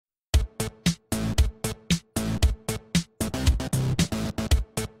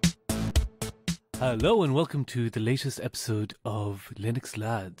Hello and welcome to the latest episode of Linux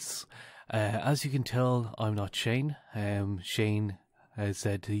Lads. As you can tell, I'm not Shane. Shane has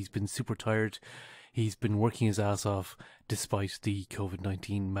said he's been super tired. He's been working his ass off despite the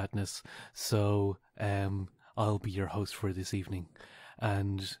COVID-19 madness. So I'll be your host for this evening.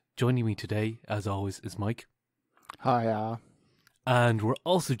 And joining me today, as always, is Mike. Hi. And we're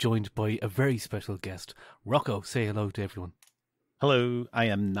also joined by a very special guest, Rocco. Say hello to everyone. Hello, I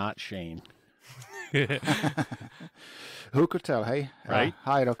am not Shane. Who could tell, hey? Right?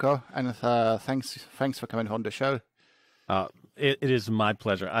 Hi, Rocco, and thanks for coming on the show. It is my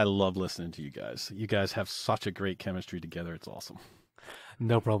pleasure. I love listening to you guys. You guys have such a great chemistry together. It's awesome.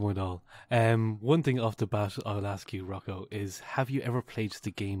 No problem at all. One thing off the bat I'll ask you, Rocco, is have you ever played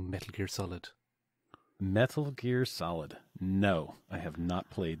the game Metal Gear Solid? Metal Gear Solid. No, I have not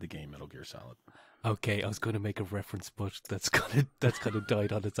played the game Metal Gear Solid. Okay, I was going to make a reference, but that's kind of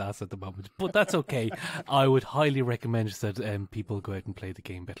died on its ass at the moment. But that's okay. I would highly recommend that people go out and play the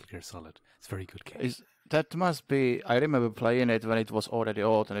game Metal Gear Solid. It's a very good game. That must be. I remember playing it when it was already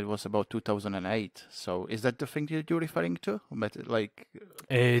old, and it was about 2008. So, is that the thing that you're referring to?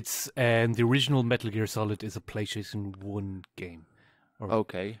 It's the original Metal Gear Solid is a PlayStation 1 game.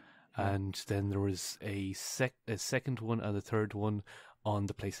 Okay. And then there was a second one and a third one on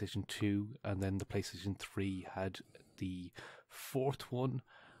the PlayStation 2, and then the PlayStation 3 had the fourth one.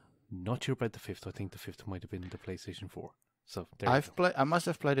 Not sure about the fifth. I think the fifth might have been the PlayStation 4. So I must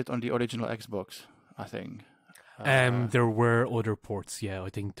have played it on the original Xbox, I think. There were other ports, yeah. I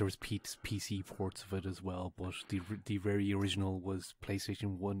think there was PC ports of it as well, but the very original was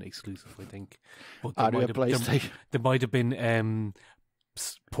PlayStation 1 exclusive, I think. But there might have been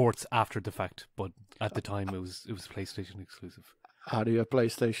ports after the fact, but at the time it was PlayStation exclusive. Are you a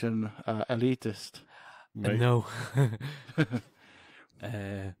PlayStation elitist? Right. No.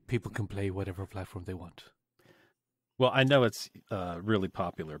 People can play whatever platform they want. Well, I know it's really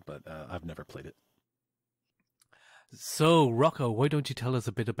popular, but I've never played it. So, Rocco, why don't you tell us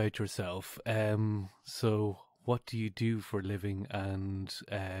a bit about yourself? So, what do you do for a living, and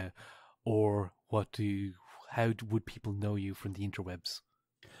how would people know you from the interwebs?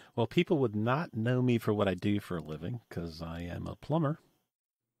 Well, people would not know me for what I do for a living because I am a plumber.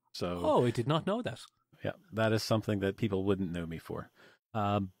 So, I did not know that. Yeah, that is something that people wouldn't know me for.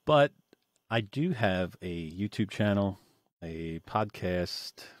 But I do have a YouTube channel, a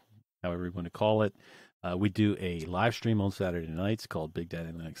podcast, however you want to call it. We do a live stream on Saturday nights called Big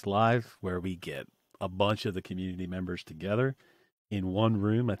Daddy Linux Live, where we get a bunch of the community members together in one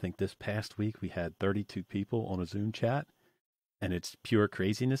room. I think this past week we had 32 people on a Zoom chat. And it's pure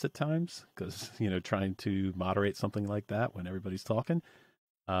craziness at times because, trying to moderate something like that when everybody's talking.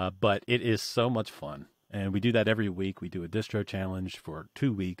 But it is so much fun. And we do that every week. We do a distro challenge for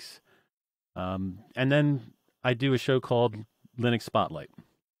 2 weeks. And then I do a show called Linux Spotlight.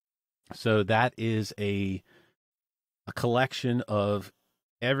 So that is a collection of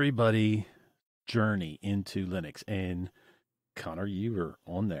everybody's journey into Linux. And Connor, you were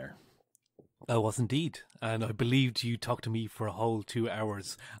on there. I was indeed, and I believed you talked to me for a whole 2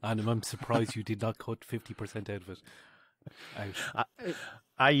 hours, and I'm surprised you did not cut 50% out of it.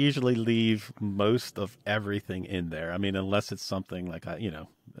 I usually leave most of everything in there. I mean, unless it's something like,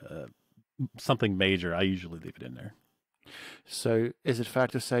 something major, I usually leave it in there. So, is it fair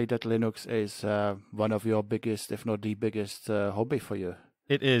to say that Linux is one of your biggest, if not the biggest, hobby for you?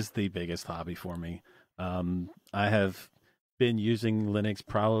 It is the biggest hobby for me. I have been using Linux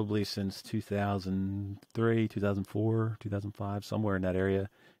probably since 2003, 2004, 2005, somewhere in that area.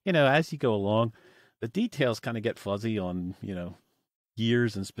 As you go along, the details kind of get fuzzy on,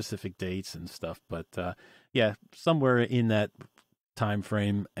 years and specific dates and stuff. But yeah, somewhere in that time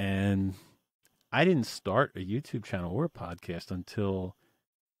frame. And I didn't start a YouTube channel or a podcast until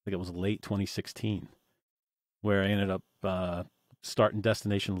I think it was late 2016, where I ended up starting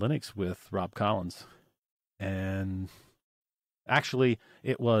Destination Linux with Rob Collins. And actually,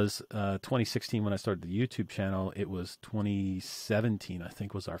 it was 2016 when I started the YouTube channel. It was 2017, I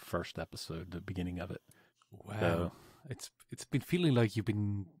think, was our first episode, the beginning of it. Wow. So, it's been feeling like you've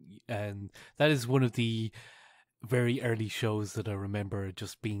been, and that is one of the very early shows that I remember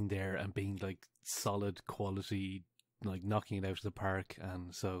just being there and being like solid quality, like knocking it out of the park.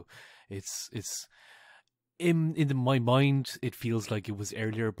 And so it's in my mind, it feels like it was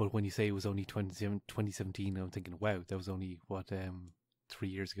earlier, but when you say it was only 2017, I'm thinking, wow, that was only, 4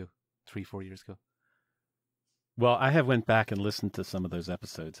 years ago? Well, I have went back and listened to some of those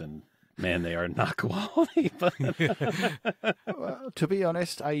episodes, and man, they are not quality. But well, to be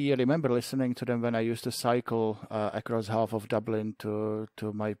honest, I remember listening to them when I used to cycle across half of Dublin to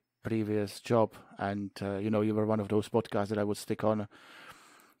my previous job, and you were one of those podcasts that I would stick on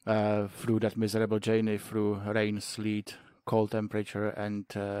through that miserable journey through rain, sleet, cold temperature, and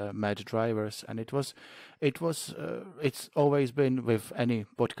mad drivers. And it's always been with any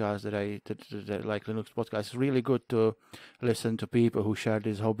podcast that like Linux podcast. It's really good to listen to people who share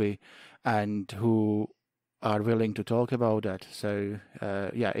this hobby and who are willing to talk about that. So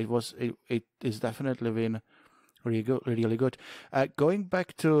it is definitely been really good, really good. Going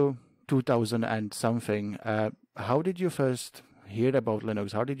back to 2000 and something, how did you first hear about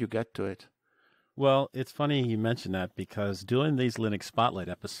Linux? How did you get to it? Well, it's funny you mention that because doing these Linux Spotlight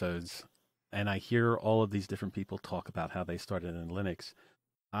episodes, and I hear all of these different people talk about how they started in Linux,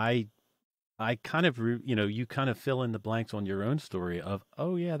 I kind of, you kind of fill in the blanks on your own story of,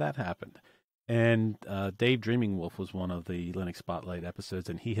 oh yeah, that happened. And Dave Dreaming Wolf was one of the Linux Spotlight episodes,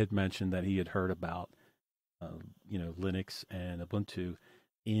 and he had mentioned that he had heard about, Linux and Ubuntu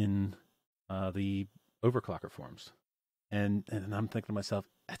in the Overclocker forums. And I'm thinking to myself,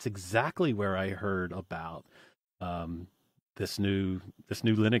 that's exactly where I heard about this new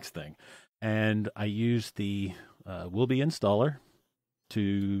Linux thing. And I used the Wilby installer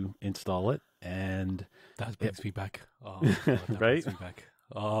to install it, and that brings me back. Oh, God, that right? brings me back.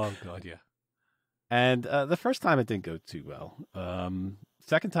 Oh God, yeah. And the first time it didn't go too well.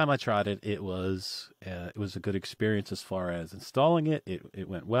 Second time I tried it, it was a good experience as far as installing it. It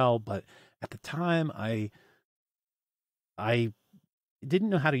went well, but at the time I didn't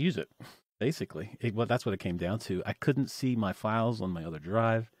know how to use it. Basically, that's what it came down to. I couldn't see my files on my other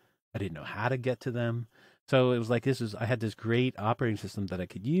drive. I didn't know how to get to them. So it was like I had this great operating system that I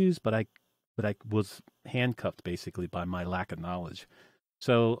could use, but I was handcuffed basically by my lack of knowledge.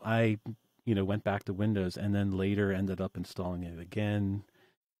 So I went back to Windows, and then later ended up installing it again,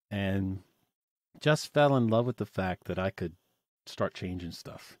 and just fell in love with the fact that I could start changing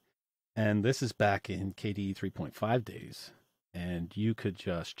stuff. And this is back in KDE 3.5 days, and you could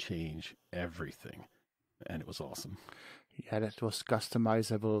just change everything, and it was awesome. Yeah, that was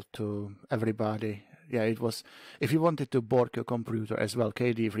customizable to everybody. Yeah, it was. If you wanted to bork your computer as well,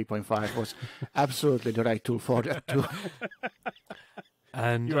 KDE 3.5 was absolutely the right tool for that too.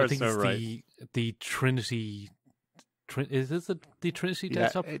 And You I are think so it's right. the Trinity. Is this the Trinity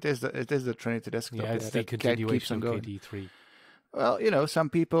desktop? Yeah, it is the Trinity desktop. Yeah, it's the that continuation keeps on of going. KD3. Well, some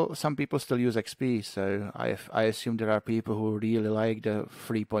people still use XP, so I assume there are people who really like the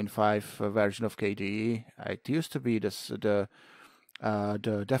 3.5 version of KDE. It used to be the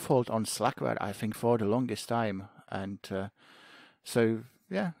default on Slackware, I think, for the longest time, and so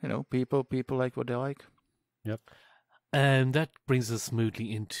yeah, people like what they like. Yep. And that brings us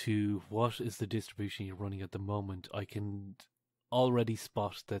smoothly into what is the distribution you're running at the moment. I can already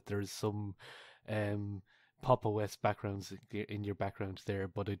spot that there's some Pop! OS backgrounds in your background there,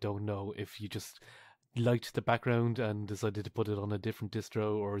 but I don't know if you just liked the background and decided to put it on a different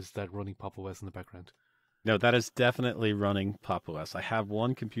distro, or is that running Pop! OS in the background? No, that is definitely running Pop! OS. I have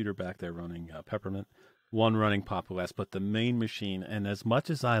one computer back there running Peppermint, one running Pop! OS, but the main machine, and as much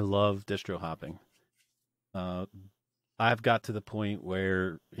as I love distro hopping, I've got to the point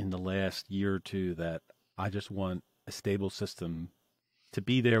where in the last year or two that I just want a stable system to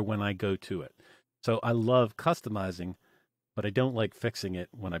be there when I go to it. So I love customizing, but I don't like fixing it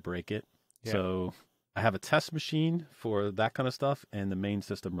when I break it. Yeah. So I have a test machine for that kind of stuff, and the main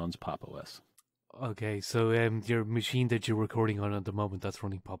system runs Pop! OS. Okay, so your machine that you're recording on at the moment, that's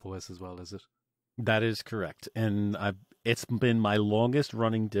running Pop! OS as well, is it? That is correct. And it's been my longest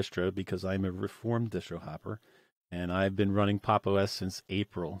running distro because I'm a reformed distro hopper. And I've been running Pop! OS since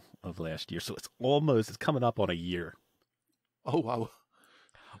April of last year. So it's coming up on a year. Oh, wow.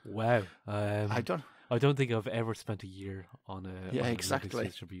 Wow. I don't think I've ever spent a year on a exactly Linux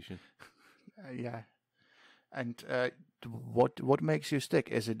distribution. Yeah. And what makes you stick?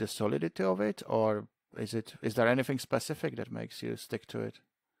 Is it the solidity of it, or is there anything specific that makes you stick to it?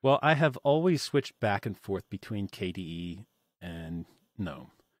 Well, I have always switched back and forth between KDE and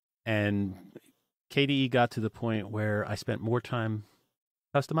GNOME. And KDE got to the point where I spent more time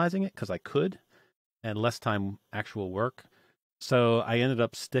customizing it because I could, and less time actual work. So I ended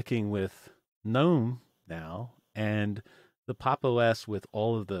up sticking with GNOME now, and the Pop! OS with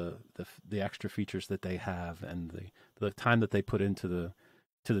all of the extra features that they have and the time that they put into the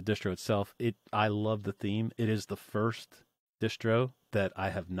distro itself. I love the theme. It is the first distro that I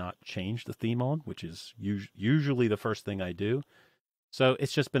have not changed the theme on, which is usually the first thing I do. So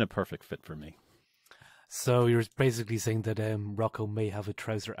it's just been a perfect fit for me. So you're basically saying that Rocco may have a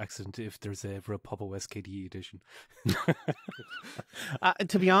trouser accent if there's ever a Papa West KDE edition.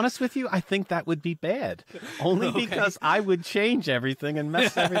 To be honest with you, I think that would be bad. Only because I would change everything and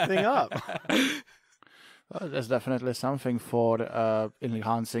mess everything up. Well, there's definitely something for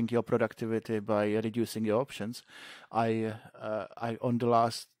enhancing your productivity by reducing your options. I on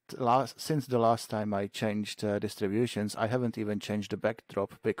the since the last time I changed distributions, I haven't even changed the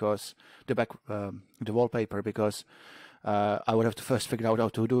backdrop because the wallpaper because I would have to first figure out how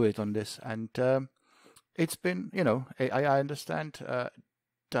to do it on this, and it's been I understand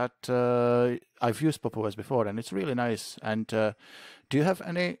that I've used Pop! OS before and it's really nice. And do you have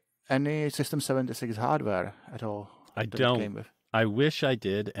any System 76 hardware at all? I that it don't. came with? I wish I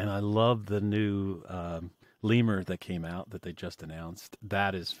did, and I love the new lemur that came out that they just announced.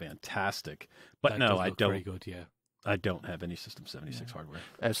 That is fantastic. But That no, does I look don't. Very good, yeah. I don't have any System 76 hardware.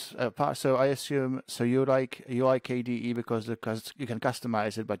 So I assume you like KDE because you can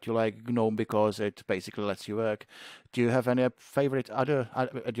customize it, but you like GNOME because it basically lets you work. Do you have any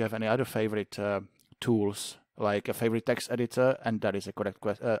other favorite tools, like a favorite text editor? And that is a correct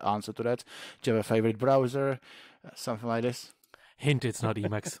answer to that. Do you have a favorite browser, something like this? Hint: it's not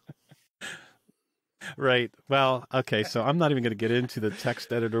Emacs. Right. Well, okay, so I'm not even going to get into the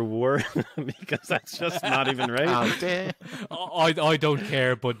text editor war because that's just not even right. I don't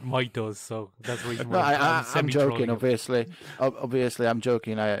care, but Mike does, so that's the reason No, why I'm joking, obviously. Obviously, I'm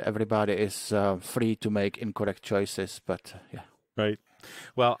joking. Everybody is free to make incorrect choices, but yeah. Right.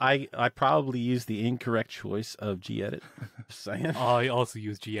 Well, I probably use the incorrect choice of gedit. Just saying. I also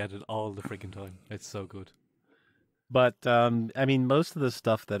use gedit all the freaking time. It's so good. But, I mean, most of the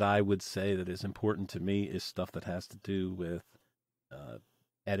stuff that I would say that is important to me is stuff that has to do with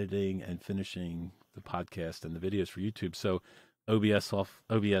editing and finishing the podcast and the videos for YouTube. So OBS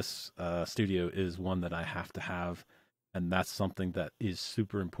Studio is one that I have to have, and that's something that is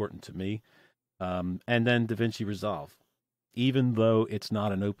super important to me. And then DaVinci Resolve. Even though it's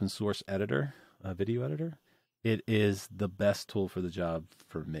not an open source editor, a video editor, it is the best tool for the job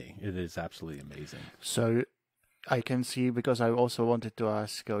for me. It is absolutely amazing. So I can see, because I also wanted to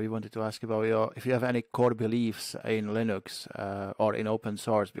ask, or you wanted to ask about if you have any core beliefs in Linux or in open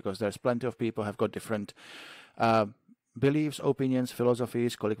source, because there's plenty of people have got different beliefs, opinions,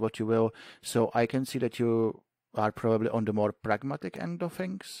 philosophies, call it what you will. So I can see that you are probably on the more pragmatic end of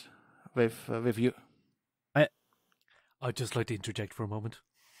things with you. I'd just like to interject for a moment.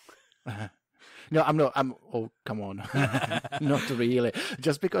 No, I'm not. Oh, come on, not really.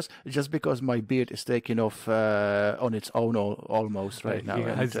 Just because my beard is taking off on its own almost right now.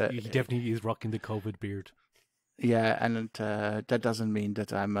 He definitely is rocking the COVID beard. Yeah, and that doesn't mean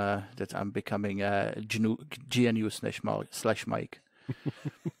that I'm becoming a GNU/Mike.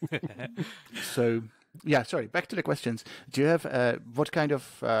 So. Yeah, sorry, back to the questions. Do you have, what kind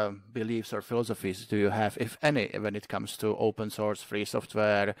of beliefs or philosophies do you have, if any, when it comes to open source, free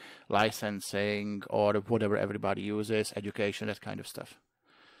software, licensing, or whatever everybody uses, education, that kind of stuff?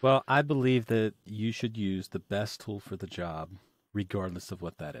 Well, I believe that you should use the best tool for the job, regardless of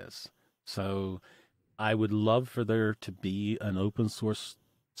what that is. So I would love for there to be an open source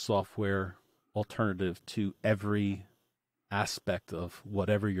software alternative to every aspect of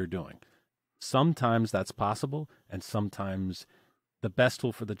whatever you're doing. Sometimes that's possible, and sometimes the best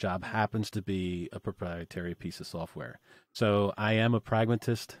tool for the job happens to be a proprietary piece of software. So I am a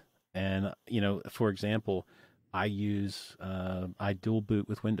pragmatist, and for example, I dual boot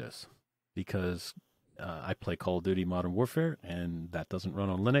with Windows because I play Call of Duty Modern Warfare, and that doesn't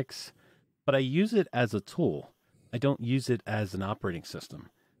run on Linux. But I use it as a tool. I don't use it as an operating system.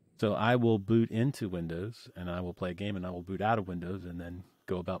 So I will boot into Windows, and I will play a game, and I will boot out of Windows, and then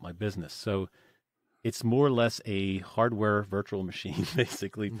go about my business. So it's more or less a hardware virtual machine,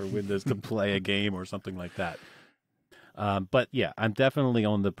 basically, for Windows to play a game or something like that. But yeah, I'm definitely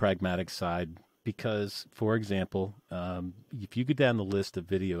on the pragmatic side because, for example, if you go down the list of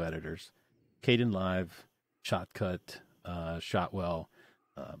video editors, Kdenlive, Shotcut, Shotwell,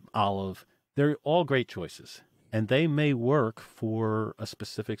 Olive, they're all great choices. And they may work for a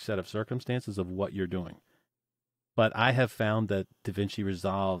specific set of circumstances of what you're doing. But I have found that DaVinci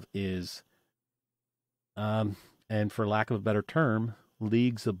Resolve is, and for lack of a better term,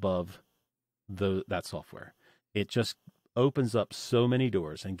 leagues above that software. It just opens up so many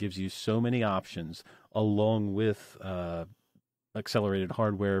doors and gives you so many options, along with accelerated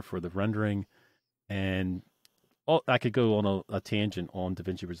hardware for the rendering. And I could go on a tangent on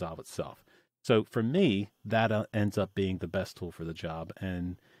DaVinci Resolve itself. So for me, that ends up being the best tool for the job.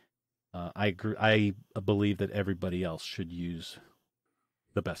 And I agree. I believe that everybody else should use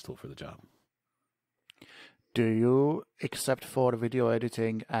the best tool for the job. Do you, except for video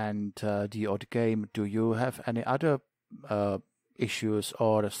editing and the odd game, do you have any other issues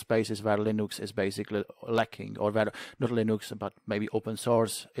or spaces where Linux is basically lacking, or where not Linux but maybe open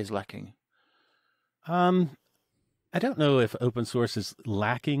source is lacking? I don't know if open source is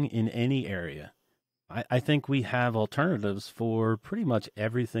lacking in any area. I think we have alternatives for pretty much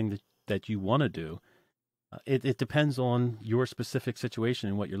everything that you want to do. It depends on your specific situation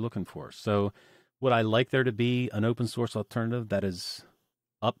and what you're looking for. So would I like there to be an open source alternative that is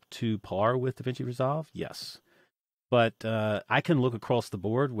up to par with DaVinci Resolve? Yes. But I can look across the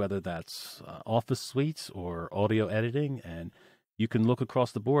board, whether that's Office suites or audio editing, and you can look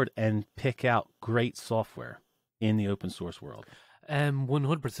across the board and pick out great software in the open source world.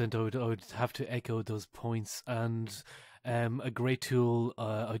 100%. I would have to echo those points. And a great tool,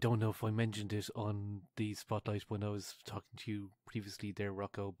 I don't know if I mentioned it on the spotlight when I was talking to you previously there,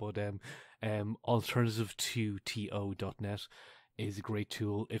 Rocco, but alternative to to.net is a great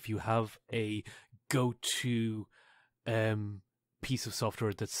tool. If you have a go-to piece of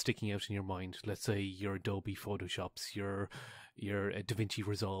software that's sticking out in your mind, let's say your Adobe Photoshops, your DaVinci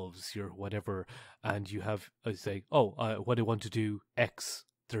Resolves, your whatever, and you have say, what I want to do X,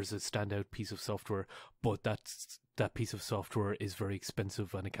 there's a standout piece of software, but that piece of software is very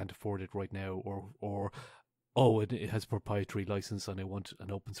expensive and I can't afford it right now, or it has proprietary license and I want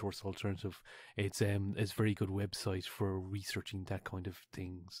an open source alternative. It's a very good website for researching that kind of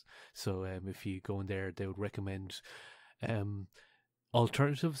things. So if you go in there, they would recommend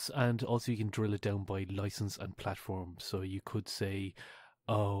alternatives, and also you can drill it down by license and platform. So you could say,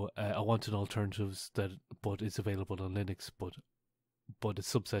 I want an alternatives but it's available on Linux, but a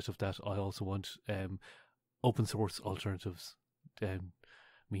subset of that, I also want open source alternatives.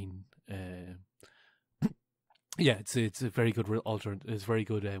 Yeah, it's a very good It's a very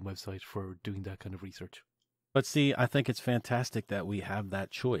good website for doing that kind of research. But see, I think it's fantastic that we have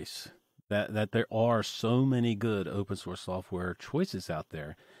that choice. That there are so many good open source software choices out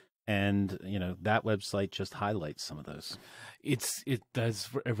there, and that website just highlights some of those. That's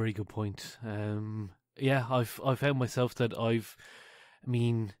a very good point. Yeah, I've found myself that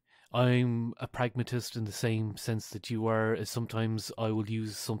I'm a pragmatist in the same sense that you are. Sometimes I will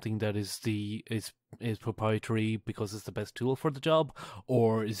use something that is proprietary because it's the best tool for the job,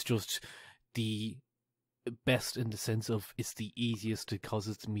 or is just the best in the sense of it's the easiest, it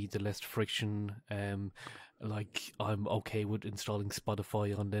causes me the less friction. Like I'm okay with installing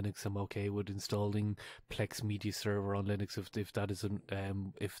Spotify on Linux. I'm okay with installing Plex Media Server on Linux if that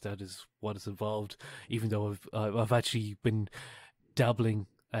is what is involved. Even though I've actually been dabbling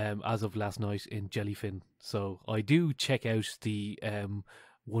as of last night in Jellyfin, so I do check out the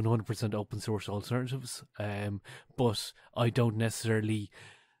 100% open source alternatives. But I don't necessarily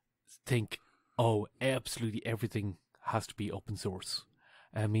think, absolutely everything has to be open source.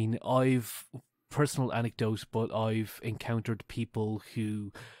 I mean, I've personal anecdote, but I've encountered people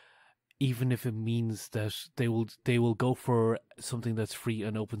who, even if it means that they will go for something that's free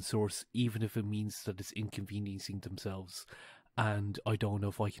and open source, even if it means that it's inconveniencing themselves. And I don't know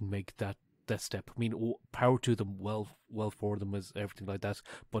if I can make that step. I mean, power to them, well for them, as everything like that.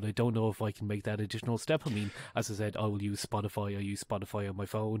 But I don't know if I can make that additional step. I mean, as I said, I will use Spotify. I use Spotify on my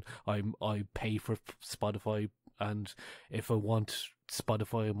phone. I pay for Spotify, and if I want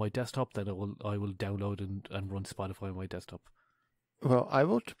Spotify on my desktop, then I will download and run Spotify on my desktop. Well, I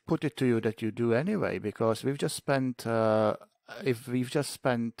would put it to you that you do anyway, because we've just spent half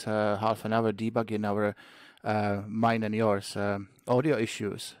an hour debugging our mine and yours audio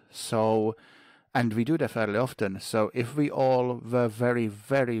issues. So, and we do that fairly often. So if we all were very,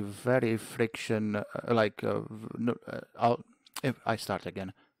 very, very friction, if I start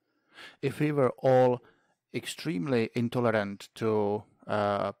again, if we were all extremely intolerant to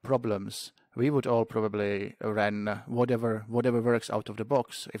problems, we would all probably run whatever works out of the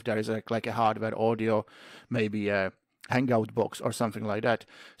box. If there is a hardware audio, maybe a Hangout box or something like that.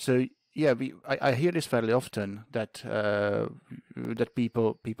 So yeah, I hear this fairly often that that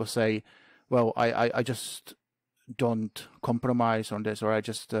people say, well, I just don't compromise on this, or I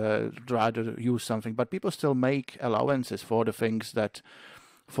just rather use something. But people still make allowances for the things that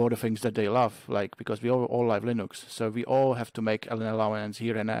they love, like, because we all love Linux, so we all have to make an allowance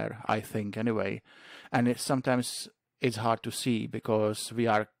here and there, I think, anyway. And sometimes it's hard to see because we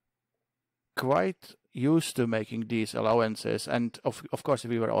are quite used to making these allowances. And of course, if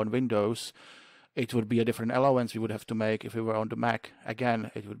we were on Windows, it would be a different allowance we would have to make. If we were on the Mac,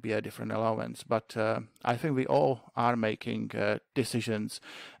 again, it would be a different allowance. But I think we all are making decisions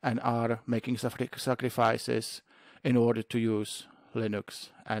and are making sacrifices in order to use Linux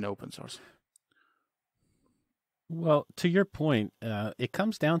and open source. Well, to your point, it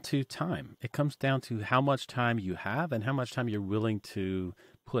comes down to time. It comes down to how much time you have and how much time you're willing to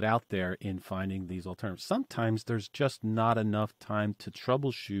put out there in finding these alternatives. Sometimes there's just not enough time to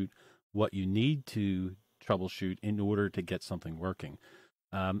troubleshoot what you need to troubleshoot in order to get something working.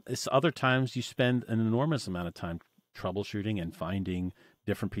 It's other times you spend an enormous amount of time troubleshooting and finding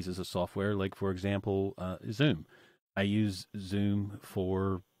different pieces of software. Like, for example, Zoom. I use Zoom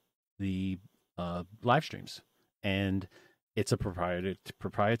for the live streams, and it's a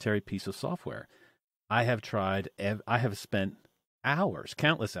proprietary piece of software. I have spent hours,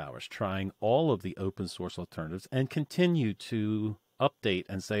 countless hours, trying all of the open source alternatives and continue to update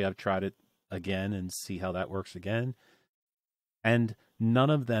and say I've tried it again and see how that works again. And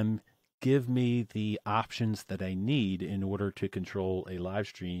none of them give me the options that I need in order to control a live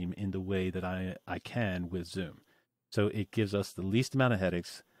stream in the way that I can with Zoom. So it gives us the least amount of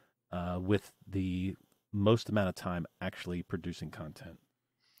headaches with the most amount of time actually producing content.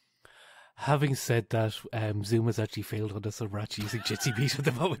 Having said that, Zoom has actually failed on us, and we're actually using Jitsi Beat at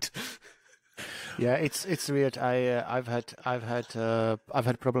the moment. Yeah, it's weird. I've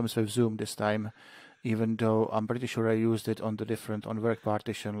had problems with Zoom this time, even though I'm pretty sure I used it on work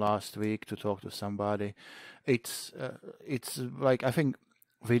partition last week to talk to somebody. It's like, I think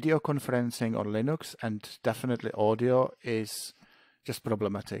video conferencing on Linux and definitely audio is just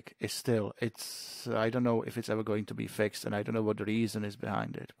problematic. I don't know if it's ever going to be fixed, and I don't know what the reason is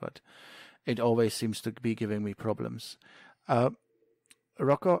behind it, but it always seems to be giving me problems.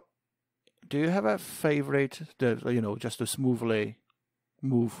 Rocco, do you have a favorite, just to smoothly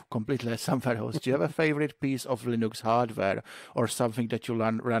move completely somewhere else? Do you have a favorite piece of Linux hardware or something that you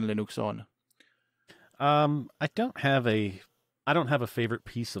run Linux on? I don't have a favorite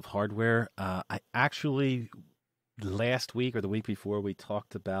piece of hardware. I actually, last week or the week before, we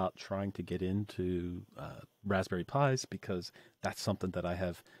talked about trying to get into Raspberry Pis, because that's something that I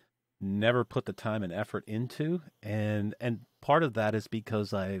have never put the time and effort into, and part of that is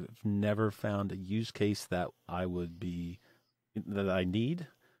because I've never found a use case that I need.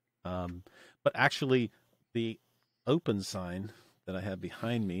 But actually, the open sign that I have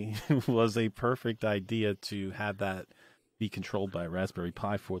behind me was a perfect idea to have that be controlled by a Raspberry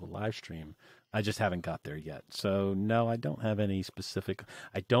Pi for the live stream. I just haven't got there yet. So no, I don't have any specific.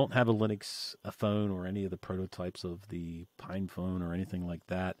 I don't have a Linux phone or any of the prototypes of the Pine phone or anything like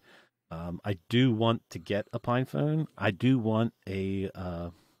that. I do want to get a Pine phone. I do want a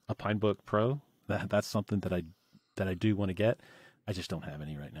Pinebook Pro. That's something that I do want to get. I just don't have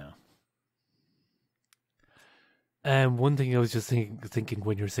any right now. One thing I was just thinking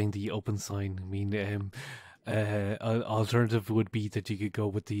when you're saying the open sign, I mean, alternative would be that you could go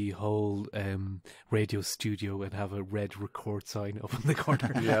with the whole radio studio and have a red record sign up in the corner.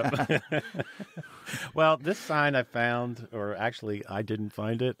 Yeah. Well, this sign I found, or actually I didn't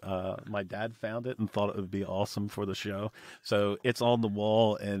find it. My dad found it and thought it would be awesome for the show. So it's on the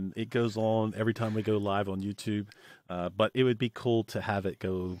wall and it goes on every time we go live on YouTube. But it would be cool to have it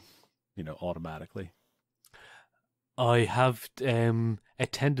go, automatically. I have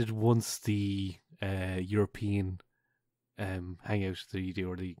attended once the European hangout that you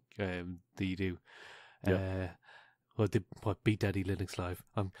do, or the that you do. What Beat Daddy Linux Live.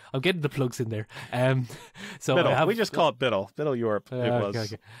 I'm getting the plugs in there. So Biddle. We just call it Biddle. Biddle Europe. It was.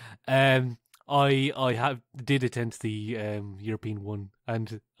 Okay. I did attend the European one,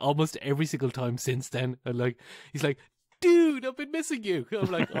 and almost every single time since then, he's like, dude, I've been missing you.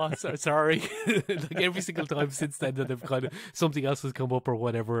 I'm like, oh, sorry. Like every single time since then that I've kind of, something else has come up or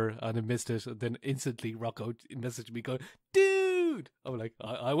whatever and I missed it, and then instantly Rocco messaged me going, dude. I'm like,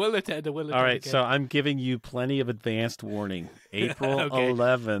 I will attend. All right, again. So I'm giving you plenty of advanced warning. April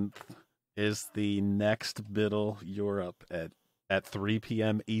 11th is the next Biddle Europe at 3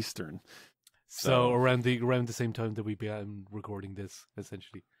 p.m. Eastern. So around the same time that we began recording this,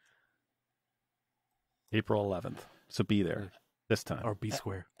 essentially. April 11th. So be there this time. Or be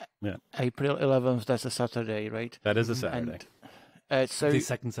square. Yeah. April 11th, that's a Saturday, right? That is a Saturday. So the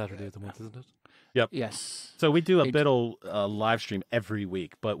second Saturday of the month, isn't it? Yep. Yes. So we do a Biddle live stream every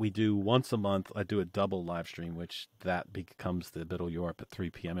week, but we do once a month. I do a double live stream, which that becomes the Biddle Europe at 3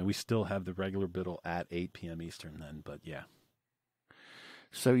 p.m. And we still have the regular Biddle at 8 p.m. Eastern then, but yeah.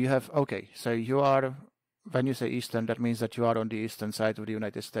 So you have, so you are, when you say Eastern, that means that you are on the eastern side of the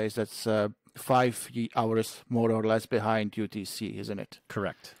United States. That's 5 hours more or less behind UTC, isn't it?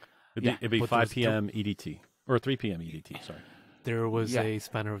 Correct. It'd be 5 p.m. EDT, or 3 p.m. EDT, sorry. There was a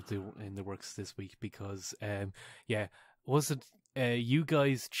spanner in the works this week because, was it you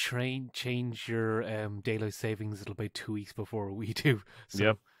guys change your daylight savings about 2 weeks before we do? So,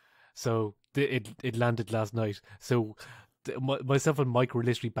 yep. So it landed last night. So myself and Mike were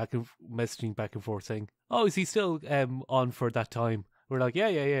literally messaging back and forth saying, "Oh, is he still on for that time?" We're like,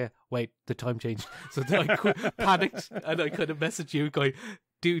 yeah. Wait, the time changed. So then I panicked and I kind of messaged you going,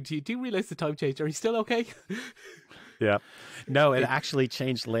 "Dude, do you realize the time changed? Are you still okay?" Yeah. No, it actually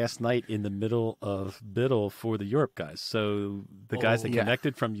changed last night in the middle of Biddle for the Europe guys. So the guys that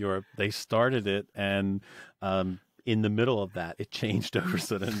connected from Europe, they started it, and in the middle of that, it changed over,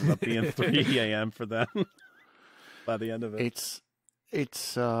 so it ended up being 3 a.m. for them by the end of it.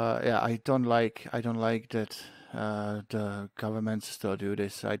 It's I don't like that the governments still do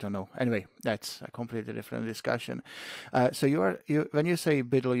this. I don't know. Anyway, that's a completely different discussion. So when you say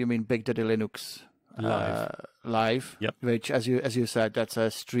Biddle, you mean Big Daddy Linux live? Yep. Which, as you said, that's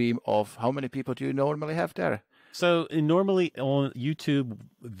a stream of how many people do you normally have there? So normally on YouTube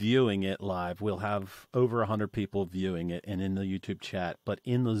viewing it live, we'll have over 100 people viewing it and in the YouTube chat. But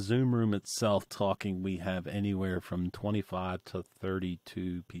in the Zoom room itself talking, we have anywhere from 25 to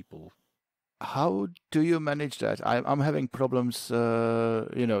 32 people. How do you manage that? I'm having problems.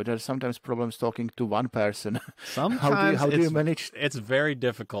 There's sometimes problems talking to one person. Sometimes how do you manage? It's very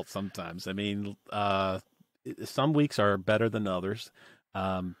difficult sometimes. I mean, some weeks are better than others.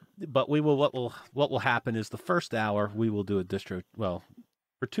 But what will happen is the first hour we will do a distro. Well,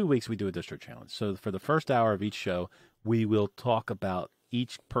 for 2 weeks we do a distro challenge. So for the first hour of each show, we will talk about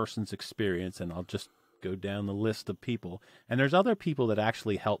each person's experience, and I'll just go down the list of people. And there's other people that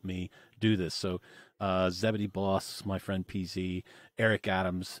actually help me do this. So Zebedee Boss, my friend PZ, Eric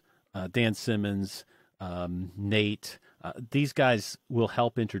Adams, Dan Simmons, Nate. These guys will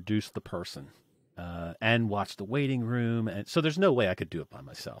help introduce the person. And watch the waiting room. And so there's no way I could do it by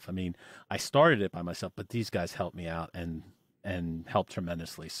myself. I mean, I started it by myself, but these guys helped me out and helped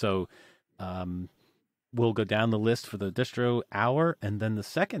tremendously. So we'll go down the list for the distro hour, and then the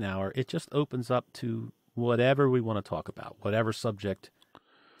second hour, it just opens up to whatever we want to talk about, whatever subject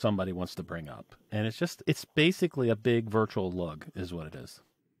somebody wants to bring up. And it's basically a big virtual lug is what it is.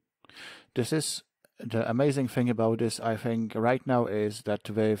 This is the amazing thing about this, I think, right now is that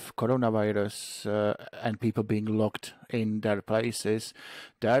with coronavirus and people being locked in their places,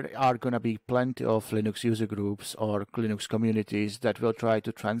 there are going to be plenty of Linux user groups or Linux communities that will try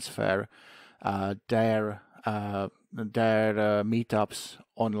to transfer their meetups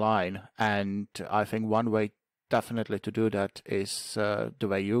online. And I think one way definitely to do that is the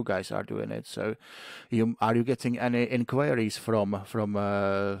way you guys are doing it. So are you getting any inquiries from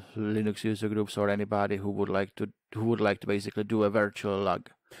Linux user groups or anybody who would like to basically do a virtual lug?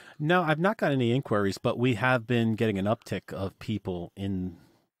 No, I've not got any inquiries, but we have been getting an uptick of people in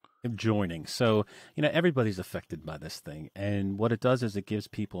joining. So, everybody's affected by this thing. And what it does is it gives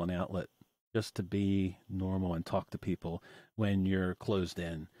people an outlet just to be normal and talk to people when you're closed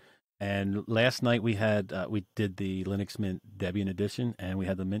in. And last night we did the Linux Mint Debian edition, and we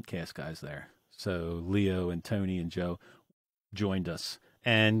had the Mintcast guys there. So Leo and Tony and Joe joined us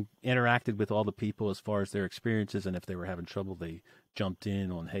and interacted with all the people as far as their experiences, and if they were having trouble, they jumped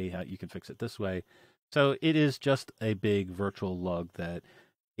in on, hey, how you can fix it this way. So it is just a big virtual lug that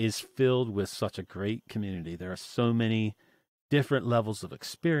is filled with such a great community. There are so many different levels of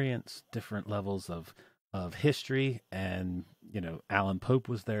experience, different levels of history, and Alan Pope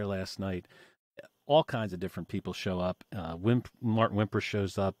was there last night. All kinds of different people show up. Martin Wimper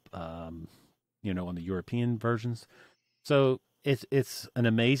shows up, on the European versions. So it's an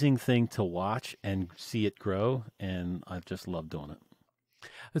amazing thing to watch and see it grow, and I've just loved doing it.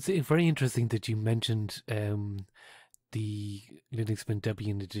 It's very interesting that you mentioned the Linux Mint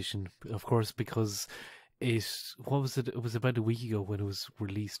Debian edition, of course, because what was it? It was about a week ago when it was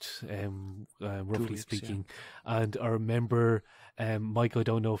released, roughly speaking. Yeah. And I remember, Mike, I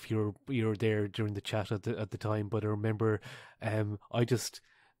don't know if you were there during the chat at the time, but I remember, I just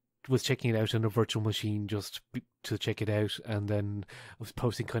was checking it out on a virtual machine just to check it out, and then I was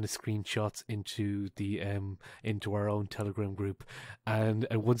posting kind of screenshots into into our own Telegram group. And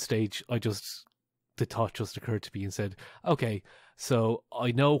at one stage, the thought just occurred to me and said, okay, so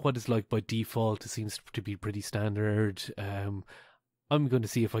I know what it's like by default. It seems to be pretty standard. I'm going to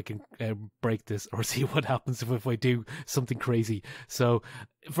see if I can break this or see what happens if I do something crazy. So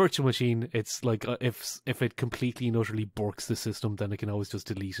virtual machine, it's like if it completely and utterly borks the system, then I can always just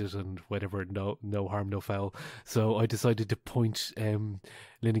delete it and whatever, no harm, no foul. So I decided to point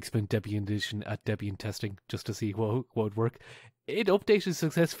Linux Mint Debian edition at Debian testing just to see what would work. It updated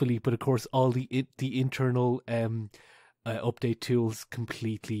successfully, but of course all the internal update tools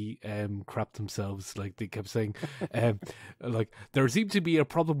completely crap themselves. Like they kept saying, like there seems to be a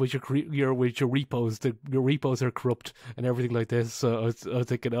problem with your repos. Your repos are corrupt and everything like this. So I was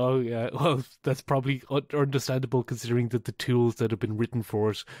thinking, oh yeah, well that's probably understandable considering that the tools that have been written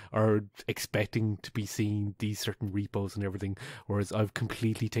for it are expecting to be seeing these certain repos and everything. Whereas I've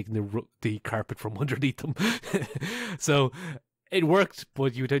completely taken the carpet from underneath them. So it worked,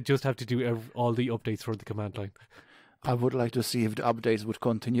 but you'd just have to do all the updates for the command line. I would like to see if the updates would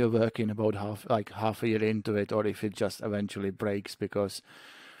continue working about half a year into it, or if it just eventually breaks because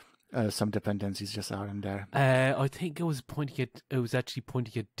some dependencies just aren't there. I think it was actually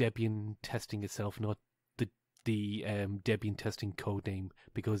pointing at Debian testing itself, not the Debian testing code name.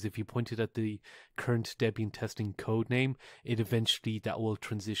 Because if you pointed at the current Debian testing code name, that will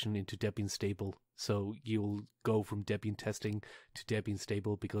transition into Debian stable. So you'll go from Debian testing to Debian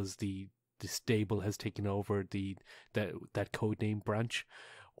stable because the stable has taken over that codename branch.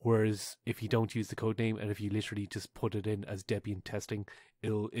 Whereas if you don't use the codename and if you literally just put it in as Debian testing,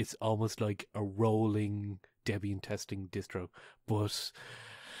 it's almost like a rolling Debian testing distro. But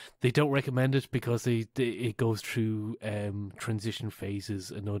they don't recommend it because it goes through transition phases.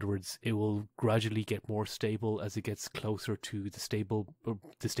 In other words, it will gradually get more stable as it gets closer to the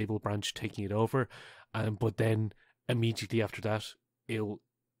stable branch taking it over, but then immediately after that,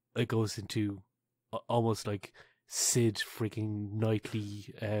 it goes into almost like SID freaking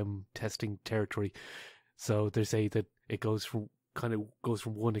nightly testing territory. So they say that it goes from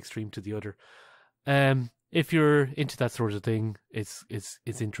one extreme to the other. If you're into that sort of thing, it's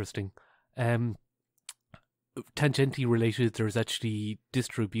interesting. Tangentially related, there's actually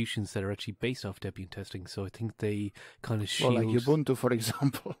distributions that are actually based off Debian testing. So I think they kind of shield. Well, like Ubuntu, for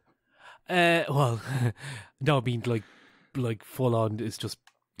example. Well, no, I mean like full on is just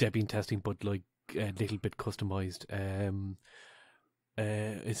Debian testing, but like a little bit customized.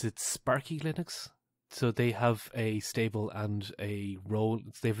 Is it Sparky Linux? So they have a stable and a roll.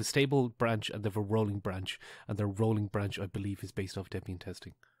 They have a stable branch and they have a rolling branch, and their rolling branch, I believe, is based off Debian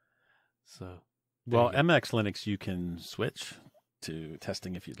testing. So, well, MX Linux, you can switch to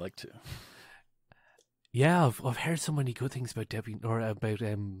testing if you'd like to. Yeah, I've heard so many good things about Debian or about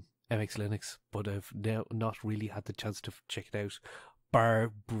MX Linux, but I've not really had the chance to check it out,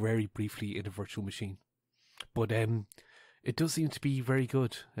 bar very briefly in a virtual machine. But it does seem to be very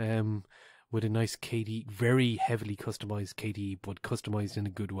good. With a nice KDE, very heavily customized KDE, but customized in a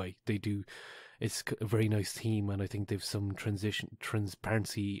good way. It's a very nice theme, and I think they've some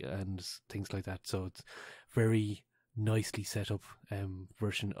transparency and things like that. So it's very nicely set up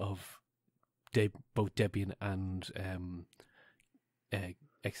version of both Debian and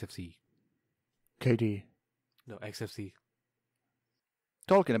XFC. KDE. No, XFC.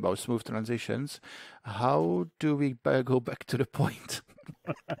 Talking about smooth transitions, how do we go back to the point?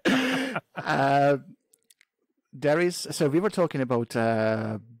 So we were talking about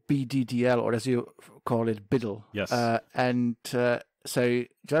BDDL, or as you call it, BDDL. Yes. So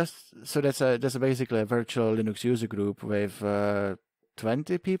that's basically a virtual Linux user group with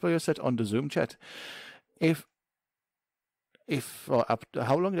 20 people, you said, on the Zoom chat. How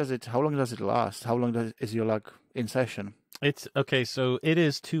long does it last? How long is your log in session? It's okay. So it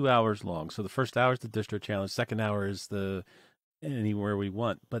is 2 hours long. So the first hour is the distro challenge. Second hour is the anywhere we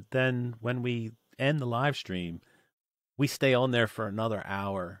want. But then when we end the live stream, we stay on there for another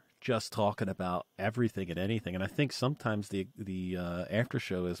hour just talking about everything and anything. And I think sometimes the after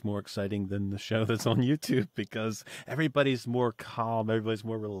show is more exciting than the show that's on YouTube because everybody's more calm, everybody's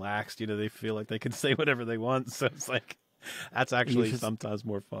more relaxed. You know, they feel like they can say whatever they want. So it's like that's actually sometimes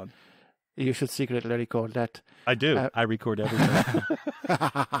more fun. You should secretly record that. I do. I record everything.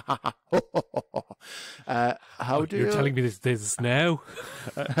 You're telling me this now?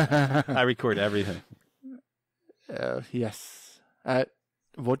 I record everything. Yes.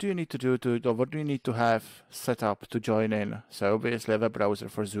 What do you need to do what do you need to have set up to join in? So obviously a web browser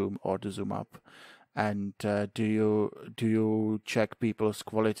for Zoom or the Zoom app. And do you check people's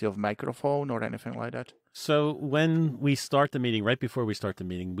quality of microphone or anything like that? So when we start the meeting, right before we start the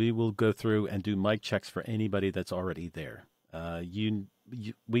meeting, we will go through and do mic checks for anybody that's already there.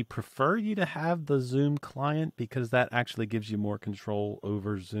 We prefer you to have the Zoom client because that actually gives you more control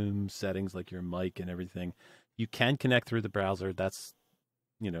over Zoom settings like your mic and everything. You can connect through the browser. That's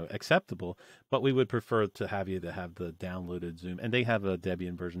acceptable, but we would prefer to have you to have the downloaded Zoom, and they have a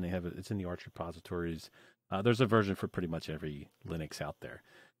Debian version. It's in the Arch repositories. There's a version for pretty much every Linux out there.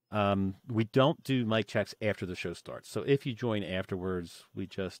 We don't do mic checks after the show starts. So if you join afterwards, we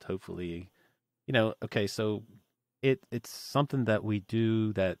just hopefully, okay. So it's something that we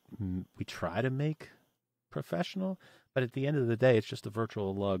do that we try to make professional, But at the end of the day, it's just a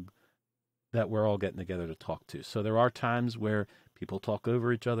virtual lug that we're all getting together to talk to. So there are times where people talk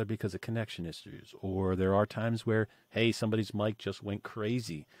over each other because of connection issues, or there are times where, hey, somebody's mic just went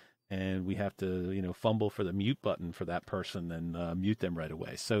crazy and we have to, fumble for the mute button for that person and mute them right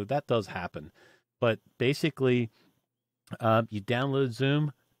away. So that does happen. But basically, you download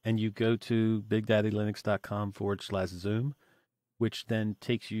Zoom and you go to bigdaddylinux.com/Zoom, which then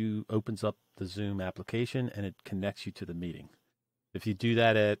opens up the Zoom application and it connects you to the meeting. If you do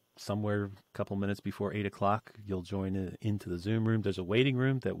that at somewhere a couple minutes before 8 o'clock, you'll join into the Zoom room. There's a waiting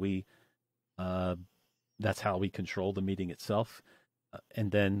room that's how we control the meeting itself.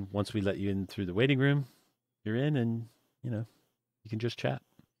 And then once we let you in through the waiting room, you're in and, you can just chat.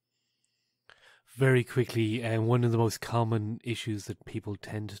 Very quickly, one of the most common issues that people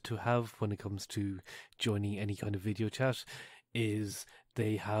tend to have when it comes to joining any kind of video chat is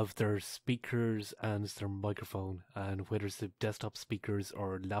they have their speakers and their microphone, and whether it's the desktop speakers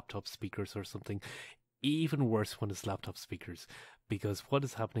or laptop speakers or something, even worse when it's laptop speakers, because what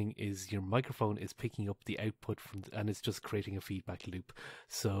is happening is your microphone is picking up the output and it's just creating a feedback loop.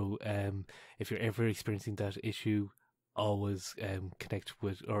 So if you're ever experiencing that issue, always connect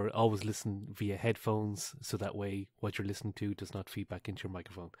with or always listen via headphones, so that way what you're listening to does not feed back into your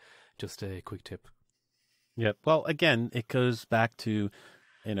microphone. Just a quick tip. Yep. Well, again, it goes back to,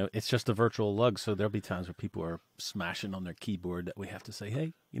 it's just a virtual lug. So there'll be times where people are smashing on their keyboard that we have to say,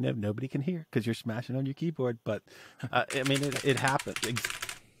 hey, nobody can hear because you're smashing on your keyboard. But it happens.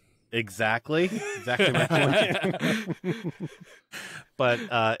 Exactly my point. But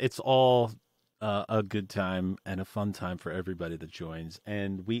it's all a good time and a fun time for everybody that joins.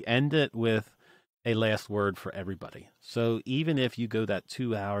 And we end it with a last word for everybody. So even if you go that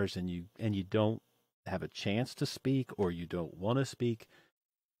 2 hours and you don't have a chance to speak or you don't want to speak,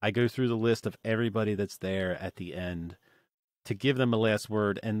 I go through the list of everybody that's there at the end to give them a last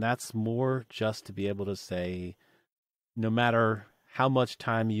word. And that's more just to be able to say, no matter how much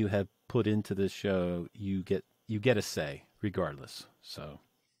time you have put into this show, you get a say regardless. So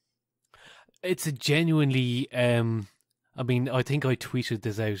it's a genuinely I think I tweeted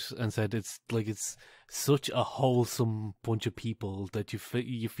this out and said it's such a wholesome bunch of people that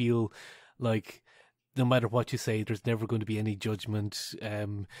you feel like no matter what you say, there's never going to be any judgment.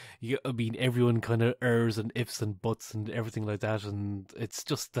 Everyone kind of errs and ifs and buts and everything like that, and it's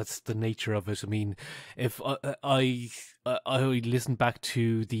just that's the nature of it. I mean, if I listen back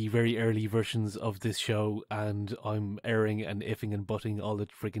to the very early versions of this show, and I'm erring and ifing and butting all the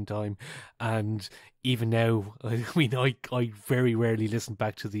freaking time, and even now, I very rarely listen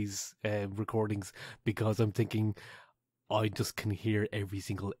back to these recordings because I'm thinking, I just can hear every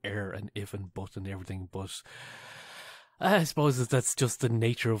single error and if and but and everything. But I suppose that's just the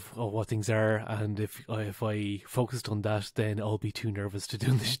nature of what things are. And if I focused on that, then I'll be too nervous to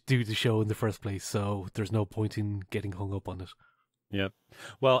do the show in the first place. So there's no point in getting hung up on it. Yep.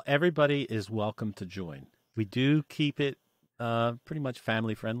 Well, everybody is welcome to join. We do keep it pretty much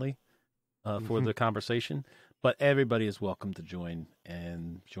family friendly for the conversation, but everybody is welcome to join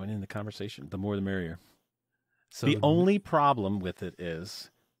in the conversation. The more the merrier. So the only problem with it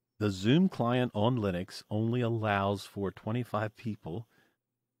is the Zoom client on Linux only allows for 25 people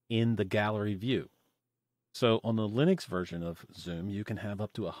in the gallery view. So on the Linux version of Zoom, you can have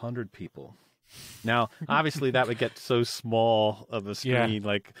up to 100 people. Now, obviously, that would get so small of a screen,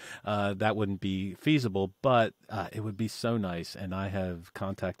 that wouldn't be feasible, but it would be so nice. And I have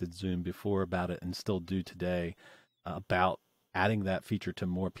contacted Zoom before about it and still do today about adding that feature to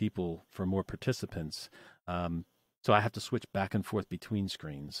more people for more participants. So I have to switch back and forth between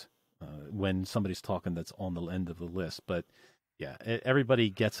screens when somebody's talking that's on the end of the list. But yeah, everybody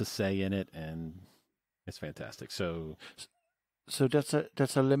gets a say in it, and it's fantastic. So that's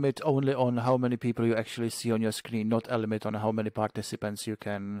a limit only on how many people you actually see on your screen, not a limit on how many participants you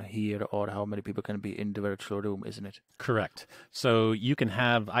can hear or how many people can be in the virtual room, isn't it? Correct. So I can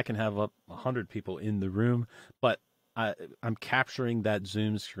have up 100 people in the room, but I'm capturing that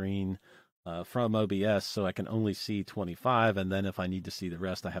Zoom screen from OBS, so I can only see 25, and then if I need to see the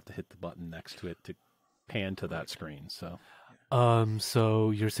rest, I have to hit the button next to it to pan to that screen. So, so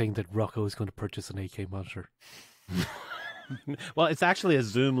you're saying that Rocco is going to purchase an 8K monitor? Well, it's actually a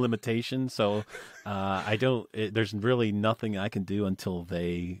Zoom limitation, so there's really nothing I can do until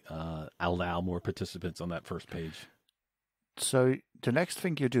they allow more participants on that first page. So the next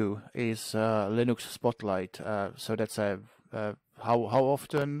thing you do is Linux Spotlight. So that's how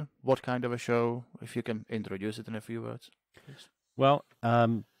often, what kind of a show, if you can introduce it in a few words, please. Well,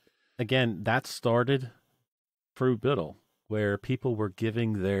 again, that started through Biddle, where people were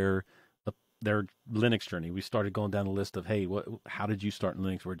giving their their Linux journey. We started going down the list of, hey, how did you start in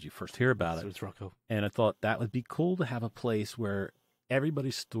Linux? Where did you first hear about it? It's Rocco. And I thought that would be cool to have a place where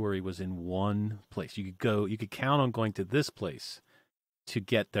everybody's story was in one place. You could count on going to this place to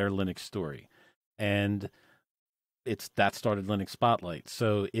get their Linux story. And that started Linux Spotlight.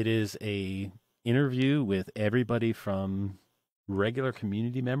 So it is a interview with everybody from regular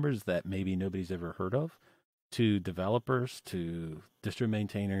community members that maybe nobody's ever heard of, to developers, to distro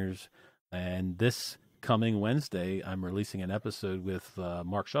maintainers. And this coming Wednesday, I'm releasing an episode with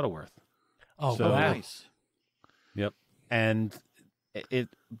Mark Shuttleworth. Oh, So wow. nice. Yep. And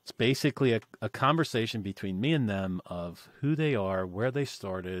it's basically a conversation between me and them of who they are, where they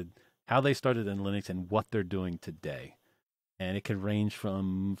started, how they started in Linux, and what they're doing today. And it can range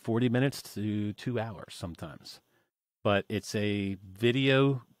from 40 minutes to 2 hours sometimes. But it's a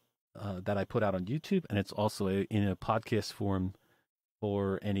video that I put out on YouTube, and it's also in a podcast form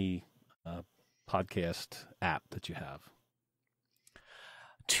for any podcast app that you have.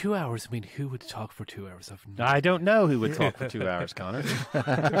 2 hours? I mean, who would talk for 2 hours? I don't know who would talk for 2 hours, Connor.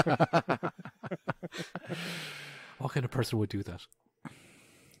 What kind of person would do that?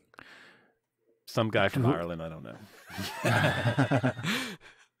 Some guy from Ireland, I don't know.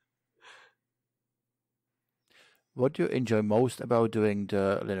 What do you enjoy most about doing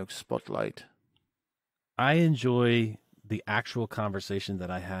the Linux Spotlight? I enjoy the actual conversation that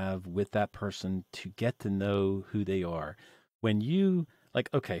I have with that person to get to know who they are. When you, like,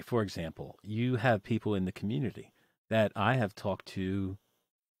 okay, for example, you have people in the community that I have talked to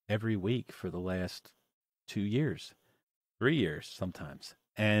every week for the last 2 years, 3 years sometimes.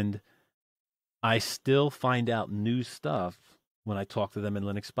 And I still find out new stuff when I talk to them in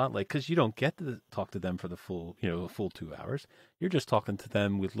Linux Spotlight, because you don't get to talk to them for the full 2 hours. You're just talking to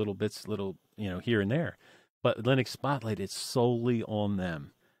them with little bits, here and there. But Linux Spotlight, it's solely on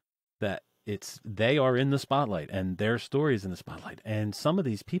them. That they are in the spotlight and their story is in the spotlight. And some of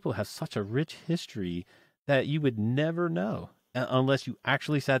these people have such a rich history that you would never know unless you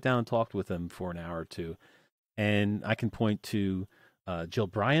actually sat down and talked with them for an hour or two. And I can point to Jill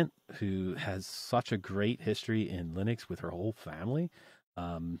Bryant, who has such a great history in Linux with her whole family.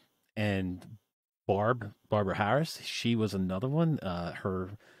 And Barbara Harris, she was another one. Her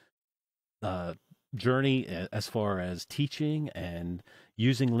journey as far as teaching and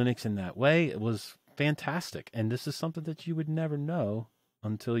using Linux in that way, it was fantastic. And this is something that you would never know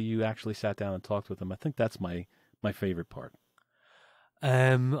until you actually sat down and talked with them. I think that's my favorite part.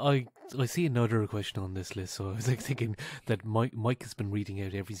 I see another question on this list, so I was thinking that Mike has been reading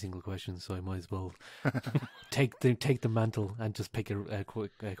out every single question, so I might as well take the mantle and just pick a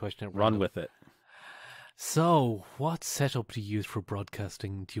question at Run random. with it. So, what setup do you use for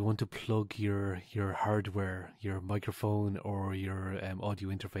broadcasting? Do you want to plug your hardware, your microphone, or your audio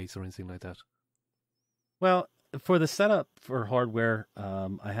interface, or anything like that? Well, for the setup for hardware,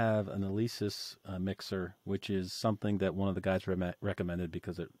 I have an Alesis mixer, which is something that one of the guys recommended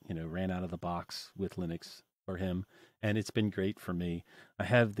because it ran out of the box with Linux for him, and it's been great for me. I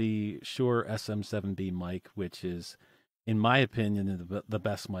have the Shure SM7B mic, which is, in my opinion, the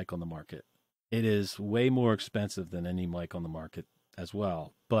best mic on the market. It is way more expensive than any mic on the market as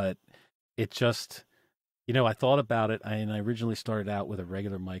well, but it just, I thought about it, and I originally started out with a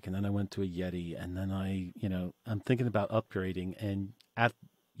regular mic, and then I went to a Yeti, and then I'm thinking about upgrading, and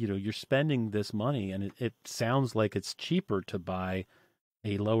you're spending this money, and it sounds like it's cheaper to buy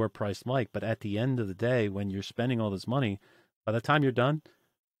a lower priced mic, but at the end of the day, when you're spending all this money, by the time you're done,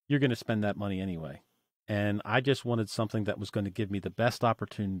 you're going to spend that money anyway. And I just wanted something that was going to give me the best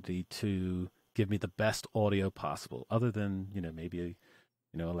opportunity to give me the best audio possible, other than, maybe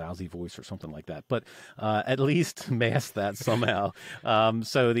a lousy voice or something like that, but at least mask that somehow.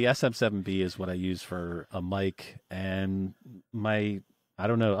 So the SM7B is what I use for a mic, and I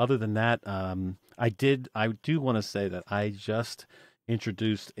don't know, other than that, I do want to say that I just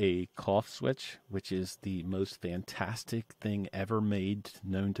introduced a cough switch, which is the most fantastic thing ever made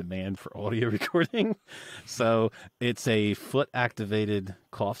known to man for audio recording. So it's a foot activated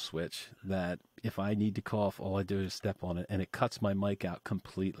cough switch that if I need to cough, all I do is step on it and it cuts my mic out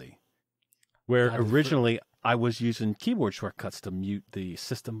completely. Where originally I was using keyboard shortcuts to mute the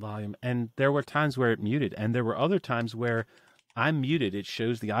system volume, and there were times where it muted, and there were other times where I'm muted. It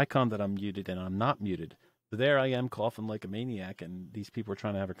shows the icon that I'm muted and I'm not muted. So there I am coughing like a maniac, and these people were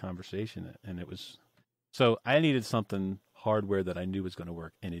trying to have a conversation, and it was... So I needed something hardware that I knew was going to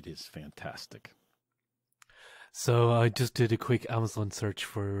work, and it is fantastic. So I just did a quick Amazon search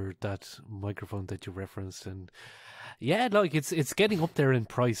for that microphone that you referenced, and Yeah, like it's getting up there in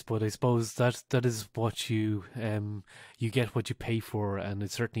price, but I suppose that is what you get what you pay for, and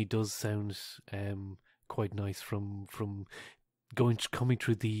it certainly does sound quite nice from coming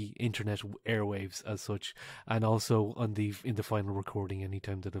through the internet airwaves as such, and also in the final recording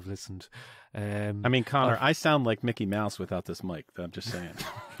anytime that I've listened. I mean, Connor, I sound like Mickey Mouse without this mic. I'm just saying.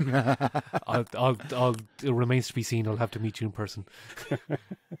 It remains to be seen. I'll have to meet you in person.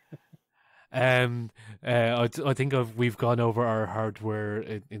 I think we've gone over our hardware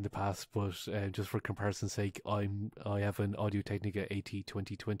in the past, but just for comparison's sake, I have an Audio-Technica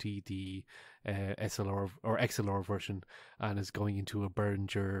AT2020, the SLR or XLR version, and is going into a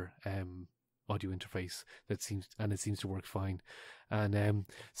Behringer audio interface it seems to work fine, and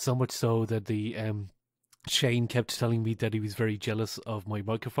so much so that the Shane kept telling me that he was very jealous of my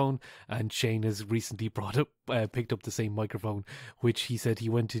microphone, and Shane has recently picked up the same microphone, which he said he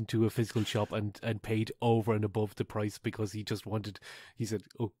went into a physical shop and paid over and above the price because he said,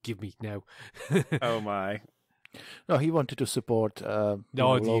 "Oh, give me now." Oh my. No, he wanted to support he wanted to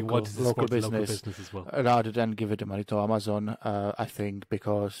local support the business, local business as well, rather than give it the money to Amazon. I think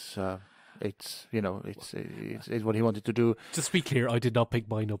because it's what he wanted to do. Just to be clear, I did not pick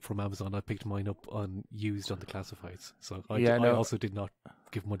mine up from Amazon. I picked mine up used on the classifieds. So I also did not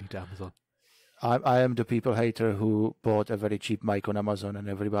give money to Amazon. I am the people hater who bought a very cheap mic on Amazon, and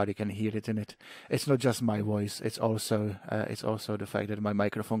everybody can hear it in it. It's not just my voice; it's also the fact that my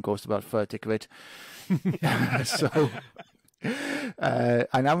microphone costs about 30 quid. So,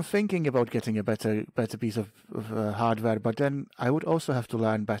 and I'm thinking about getting a better piece of hardware, but then I would also have to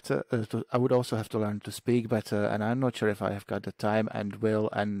learn better. I would also have to learn to speak better, and I'm not sure if I have got the time and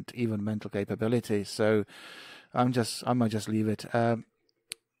will and even mental capability. So, I might just leave it.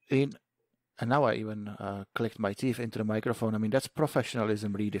 And now I even clicked my teeth into the microphone. I mean, that's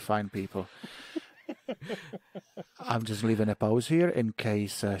professionalism redefined, people. I'm just leaving a pause here in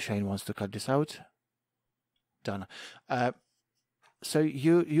case Shane wants to cut this out. Done. So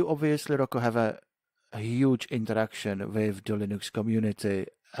you obviously, Rocco, have a huge interaction with the Linux community.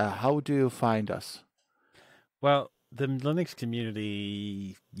 How do you find us? Well, the Linux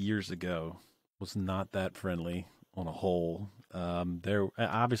community years ago was not that friendly on a whole. There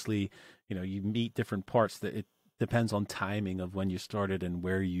obviously, you meet different parts. That it depends on timing of when you started and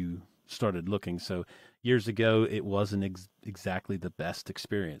where you started looking. So years ago, it wasn't exactly the best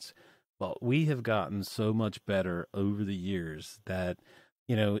experience. Well, we have gotten so much better over the years that,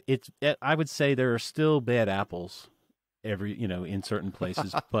 I would say there are still bad apples in certain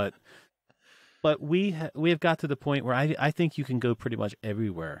places, but we have got to the point where I think you can go pretty much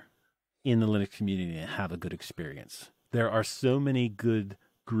everywhere in the Linux community and have a good experience. There are so many good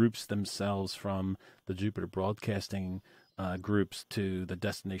groups themselves, from the Jupiter Broadcasting groups to the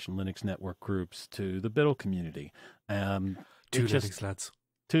Destination Linux Network groups to the Biddle community. Two Linux lads.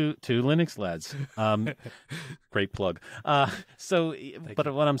 Two Linux lads. Great plug.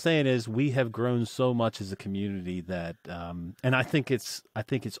 But what I'm saying is we have grown so much as a community that, and I think it's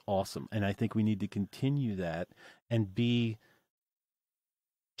awesome, and I think we need to continue that and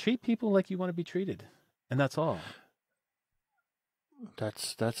treat people like you want to be treated, and that's all.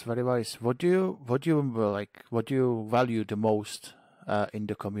 That's very wise. What do you value the most in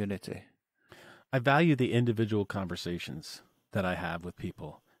the community? I value the individual conversations that I have with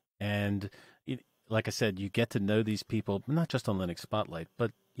people. And like I said, you get to know these people, not just on Linux Spotlight,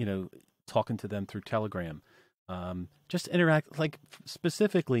 but, talking to them through Telegram. Just interact, like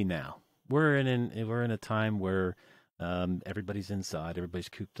specifically now. We're in a time where everybody's inside, everybody's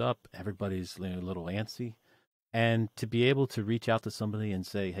cooped up, everybody's a little antsy. And to be able to reach out to somebody and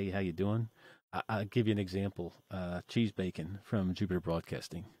say, "Hey, how you doing?" I'll give you an example. Cheese Bacon from Jupiter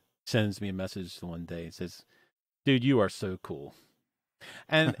Broadcasting sends me a message one day. It says, "Dude, you are so cool."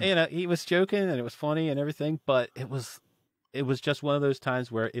 And he was joking and it was funny and everything, but it was just one of those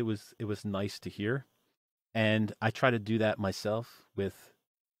times where it was nice to hear. And I try to do that myself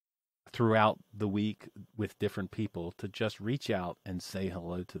throughout the week with different people, to just reach out and say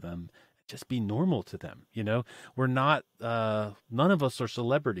hello to them, just be normal to them. We're not none of us are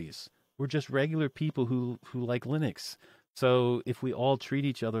celebrities. We're just regular people who like Linux. So if we all treat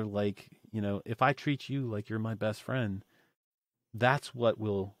each other like, if I treat you like you're my best friend, that's what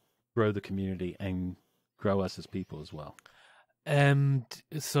will grow the community and grow us as people as well.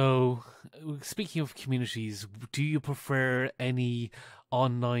 So, speaking of communities, do you prefer any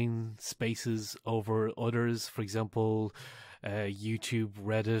online spaces over others? For example, YouTube,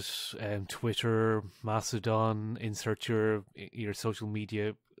 Reddit, Twitter, Mastodon. Insert your social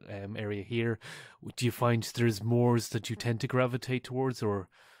media area here. Do you find there's more that you tend to gravitate towards, or?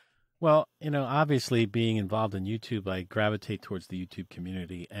 Well, obviously being involved in YouTube, I gravitate towards the YouTube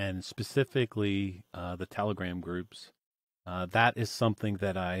community and specifically the Telegram groups. That is something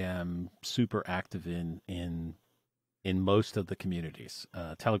that I am super active in most of the communities.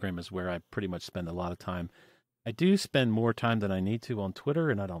 Telegram is where I pretty much spend a lot of time. I do spend more time than I need to on Twitter,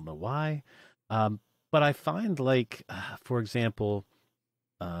 and I don't know why. But I find, like, for example,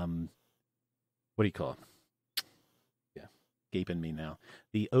 what do you call it? Yeah, gaping me now.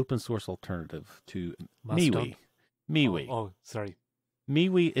 The open source alternative to Mastodon? MeWe. Oh, sorry.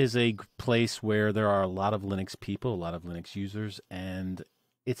 MeWe is a place where there are a lot of Linux people, a lot of Linux users, and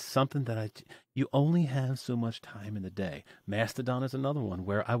it's something that you only have so much time in the day. Mastodon is another one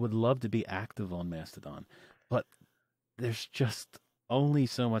where I would love to be active on Mastodon, but there's just only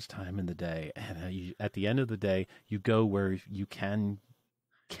so much time in the day, and at the end of the day, you go where you can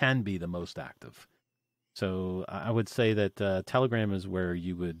be the most active. So I would say that Telegram is where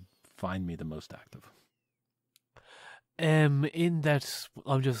you would find me the most active. In that,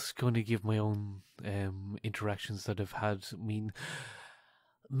 I'm just going to give my own interactions that I've had. I mean,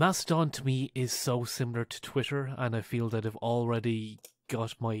 Mastodon to me is so similar to Twitter, and I feel that I've already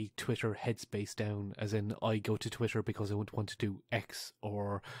got my Twitter headspace down. As in, I go to Twitter because I would want to do X,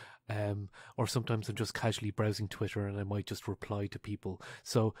 or sometimes I'm just casually browsing Twitter and I might just reply to people.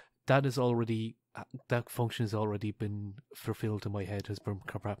 So that function has already been fulfilled in my head, has been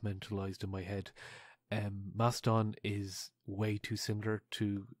compartmentalized in my head. Mastodon is way too similar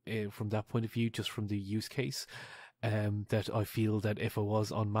to from that point of view, just from the use case. That I feel that if I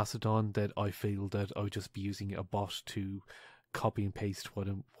was on Mastodon, that I feel that I would just be using a bot to copy and paste what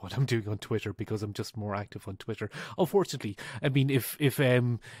I'm doing on Twitter, because I'm just more active on Twitter. Unfortunately, I mean, if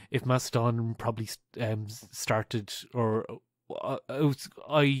Mastodon probably started, or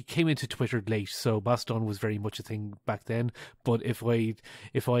I came into Twitter late, so Mastodon was very much a thing back then. But if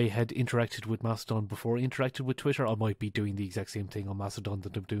I had interacted with Mastodon before I interacted with Twitter, I might be doing the exact same thing on Mastodon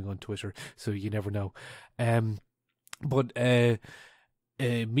that I'm doing on Twitter. So you never know. But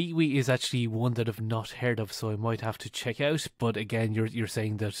MeWe is actually one that I've not heard of, so I might have to check out. But again, you're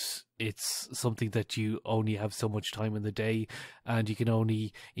saying that it's something that you only have so much time in the day, and you can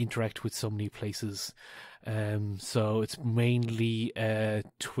only interact with so many places. So it's mainly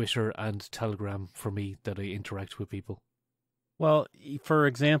Twitter and Telegram for me that I interact with people. Well, for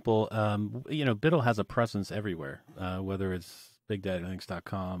example, Biddle has a presence everywhere, whether it's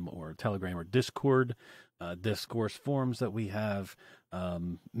BigDaddyLinks.com or Telegram or Discord, discourse forums that we have,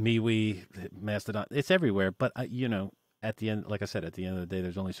 MeWe, Mastodon. It's everywhere. But, at the end, like I said, at the end of the day,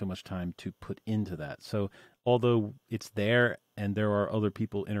 there's only so much time to put into that. So although it's there and there are other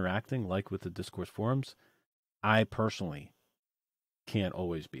people interacting, like with the discourse forums, I personally can't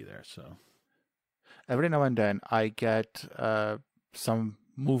always be there. So every now and then I get some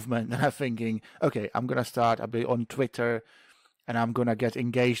movement and I'm thinking, okay, I'm going to start a bit on Twitter and I'm going to get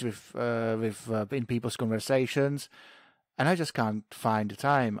engaged with in people's conversations. And I just can't find the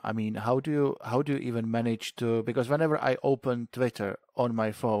time. I mean, how do you even manage to? Because whenever I open Twitter on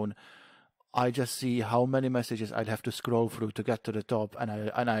my phone, I just see how many messages I'd have to scroll through to get to the top, and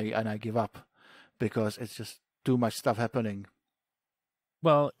I give up because it's just too much stuff happening.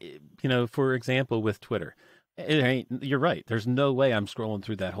 Well, for example, with Twitter, you're right. There's no way I'm scrolling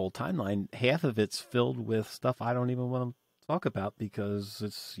through that whole timeline. Half of it's filled with stuff I don't even want to talk about because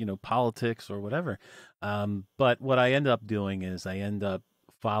it's, politics or whatever. But what I end up doing is I end up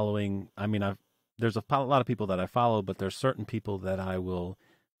following. I mean, there's a lot of people that I follow, but there's certain people that I will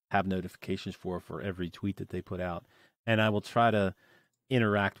have notifications for every tweet that they put out, and I will try to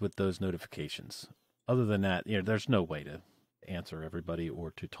interact with those notifications. Other than that, there's no way to answer everybody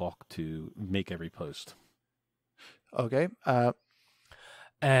or to make every post. Okay. One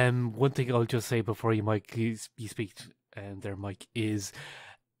thing I'll just say before you speak there, Mike, is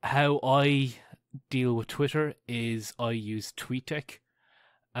how I deal with Twitter is I use TweetDeck,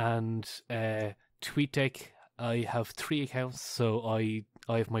 and TweetDeck, I have 3 accounts. So I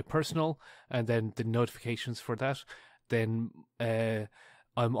have my personal, and then the notifications for that. Then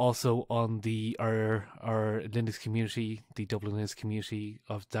I'm also on our Linux community, the Dublin Linux community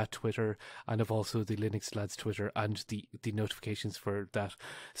of that Twitter, and I've also the Linux Lads Twitter and the notifications for that.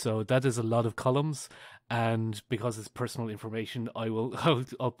 So that is a lot of columns, and because it's personal information, I'll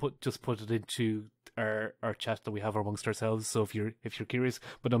put it into our chat that we have amongst ourselves. So if you're curious,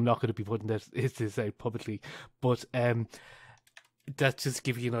 but I'm not going to be putting this out publicly. But that just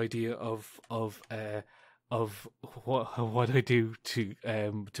gives you an idea of what I do to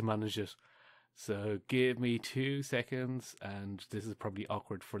manage it. So give me 2 seconds, and this is probably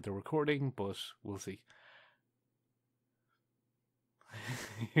awkward for the recording, but we'll see.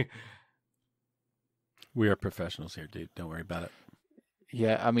 We are professionals here, dude. Don't worry about it.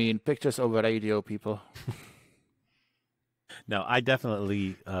 Yeah, I mean, pictures over radio, people. No, I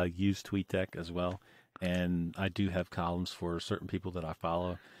definitely use TweetDeck as well, and I do have columns for certain people that I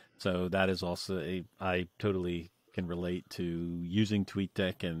follow. So that is also I totally can relate to using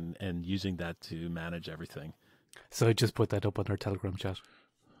TweetDeck and using that to manage everything. So I just put that up on our Telegram chat.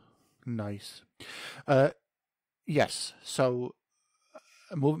 Nice. Yes. So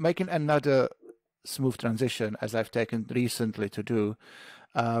making another smooth transition, as I've taken recently to do.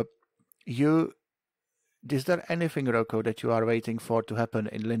 Is there anything, Rocco, that you are waiting for to happen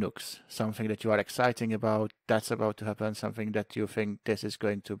in Linux? Something that you are exciting about, that's about to happen, something that you think this is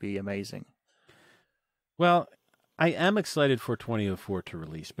going to be amazing? Well, I am excited for 2004 to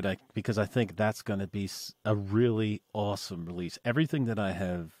release, but because I think that's going to be a really awesome release. Everything that I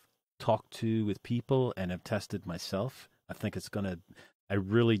have talked to with people and have tested myself, I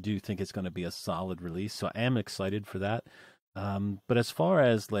really do think it's going to be a solid release. So I am excited for that. But as far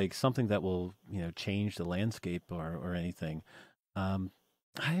as like something that will, change the landscape or anything, I'm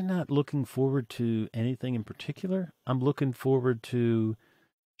not looking forward to anything in particular. I'm looking forward to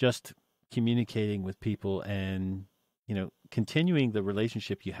just communicating with people and, continuing the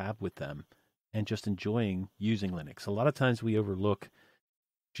relationship you have with them and just enjoying using Linux. A lot of times we overlook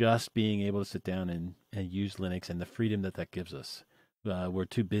just being able to sit down and use Linux and the freedom that gives us. We're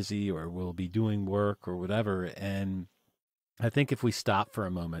too busy or we'll be doing work or whatever. And I think if we stop for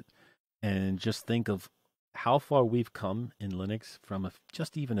a moment and just think of how far we've come in Linux from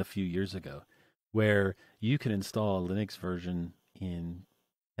just even a few years ago, where you can install a Linux version in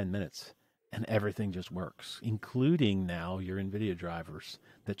 10 minutes and everything just works, including now your NVIDIA drivers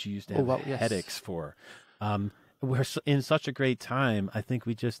that you used to have headaches for. We're in such a great time. I think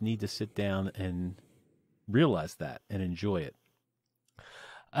we just need to sit down and realize that and enjoy it.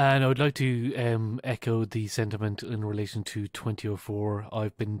 And I would like to echo the sentiment in relation to 2004.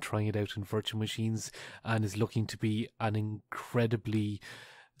 I've been trying it out in virtual machines and is looking to be an incredibly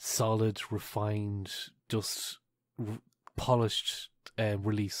solid, refined, just polished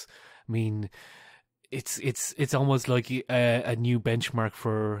release. I mean, it's almost like a new benchmark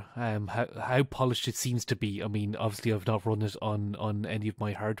for how polished it seems to be. I mean, obviously I've not run it on any of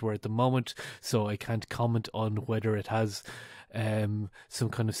my hardware at the moment, so I can't comment on whether it has some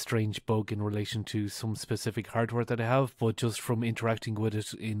kind of strange bug in relation to some specific hardware that I have, but just from interacting with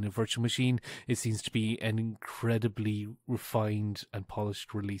it in a virtual machine, it seems to be an incredibly refined and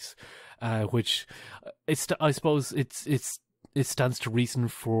polished release, which I suppose it stands to reason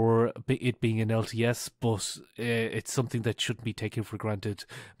for it being an LTS, but it's something that shouldn't be taken for granted.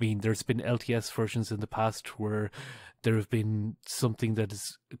 I mean, there's been LTS versions in the past where there have been something that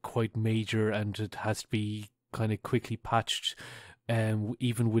is quite major and it has to be kind of quickly patched,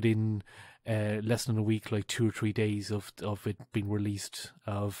 even within less than a week, like 2 or 3 days of it being released,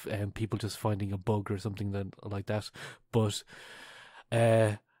 of people just finding a bug or something like that. But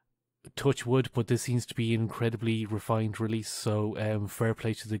touch wood, but this seems to be an incredibly refined release, so fair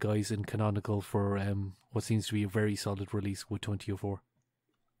play to the guys in Canonical for what seems to be a very solid release with 2004.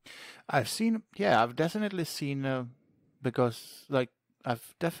 I've definitely seen, because like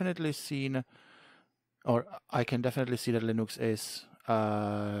I've definitely seen, or I can definitely see that Linux is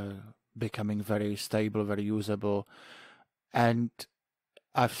becoming very stable, very usable, and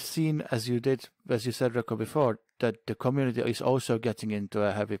I've seen, as you said, Rocco, before, that the community is also getting into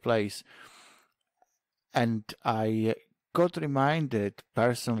a heavy place. And I got reminded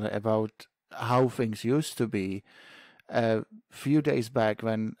personally about how things used to be a few days back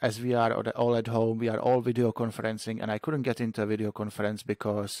when, as we are all at home, we are all video conferencing, and I couldn't get into a video conference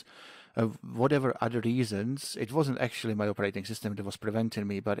because of whatever other reasons. It wasn't actually my operating system that was preventing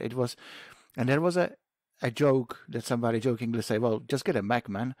me, but it was, and there was a joke that somebody jokingly say, well, just get a Mac,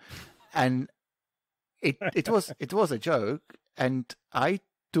 man. And it was a joke, and I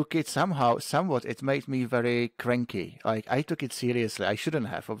took it somewhat, it made me very cranky. Like, I took it seriously. I shouldn't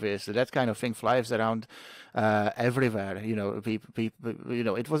have, obviously. That kind of thing flies around everywhere. People,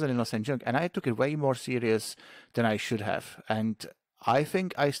 it was an innocent joke, and I took it way more serious than I should have. And I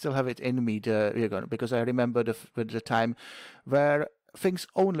think I still have it in me, because I remember the time where things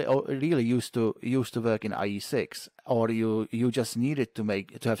only really used to work in IE6, or you just needed to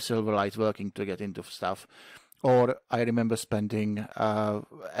have Silverlight working to get into stuff. Or I remember spending a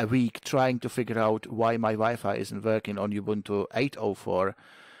week trying to figure out why my Wi-Fi isn't working on Ubuntu 8.04,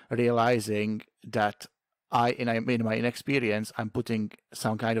 realizing that in my inexperience, I'm putting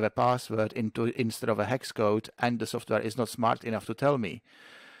some kind of a password instead of a hex code, and the software is not smart enough to tell me.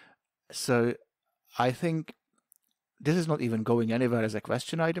 So I think this is not even going anywhere as a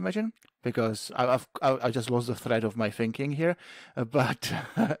question, I'd imagine, because I just lost the thread of my thinking here. But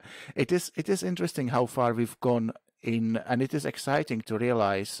it is interesting how far we've gone in, and it is exciting to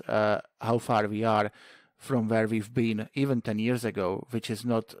realize how far we are from where we've been even 10 years ago, which is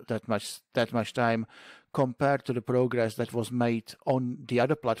not that much time compared to the progress that was made on the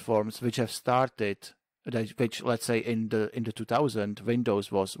other platforms which have started, which, let's say, in the 2000,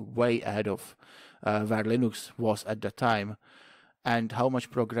 Windows was way ahead of where Linux was at the time, and how much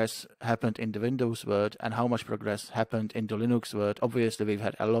progress happened in the Windows world and how much progress happened in the Linux world. Obviously, we've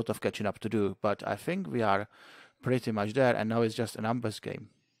had a lot of catching up to do, but I think we are pretty much there, and now it's just a numbers game.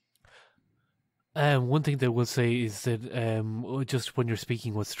 One thing that I will say is that just when you're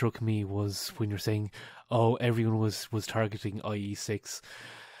speaking, what struck me was when you're saying, "Oh, everyone was targeting IE6."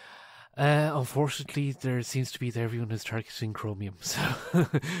 Unfortunately, there seems to be that everyone is targeting Chromium.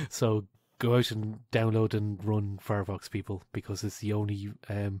 So go out and download and run Firefox, people, because it's the only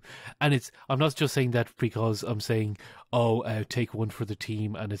and I'm not just saying that because I'm saying, take one for the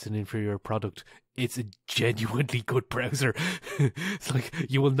team and it's an inferior product. It's a genuinely good browser. It's like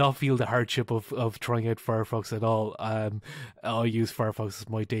you will not feel the hardship of trying out Firefox at all. I use Firefox as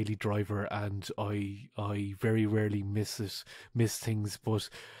my daily driver, and I very rarely miss things, but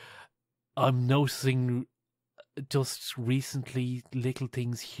I'm noticing just recently little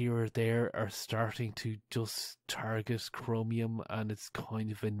things here or there are starting to just target Chromium, and it's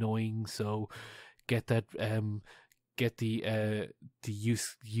kind of annoying. So get that get the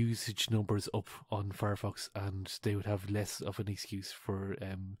usage numbers up on Firefox, and they would have less of an excuse for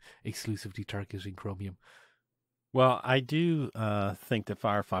exclusively targeting Chromium. Well, I do think that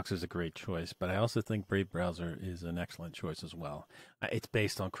Firefox is a great choice, but I also think Brave Browser is an excellent choice as well. It's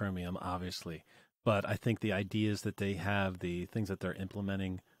based on Chromium, obviously, but I think the ideas that they have, the things that they're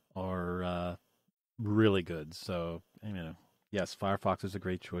implementing, are really good. So, yes, Firefox is a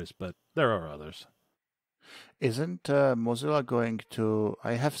great choice, but there are others. Isn't Mozilla going to...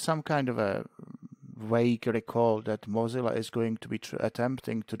 I have some kind of a vague recall that Mozilla is going to be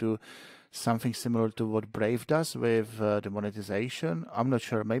attempting to do something similar to what Brave does with the monetization. I'm not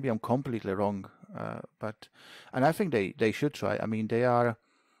sure. Maybe I'm completely wrong. And I think they should try. I mean, their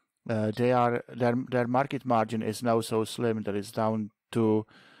market margin is now so slim that it's down to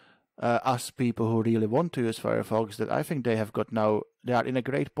us people who really want to use Firefox, that I think they are in a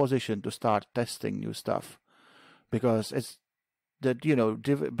great position to start testing new stuff, because it's that,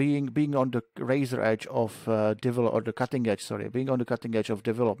 being on the razor edge of being on the cutting edge of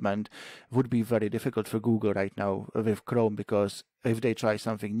development would be very difficult for Google right now with Chrome, because if they try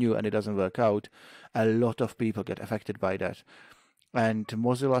something new and it doesn't work out, a lot of people get affected by that. And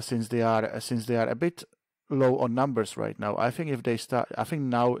Mozilla, since they are a bit low on numbers right now, I think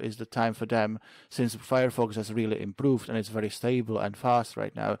now is the time for them, since Firefox has really improved and it's very stable and fast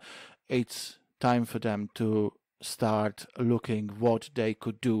right now. It's time for them to start looking what they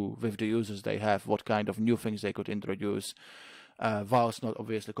could do with the users they have, what kind of new things they could introduce, whilst not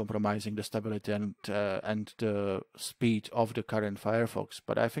obviously compromising the stability and the speed of the current Firefox.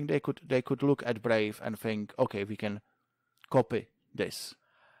 But I think they could look at Brave and think, okay, we can copy this.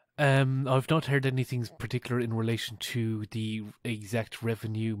 I've not heard anything particular in relation to the exact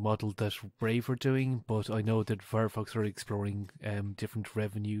revenue model that Brave are doing, but I know that Firefox are exploring different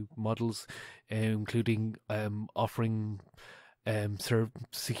revenue models, including offering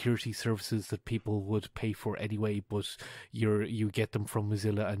security services that people would pay for anyway, but you get them from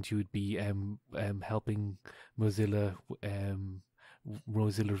Mozilla, and you would be helping Mozilla's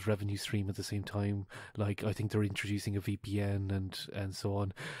revenue stream at the same time. Like, I think they're introducing a VPN and so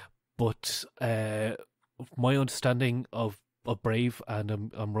on. But my understanding of Brave, and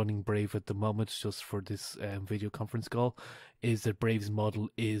I'm running Brave at the moment just for this video conference call, is that Brave's model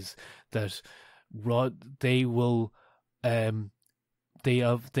is that they will they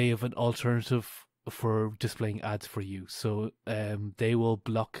have an alternative for displaying ads for you. So they will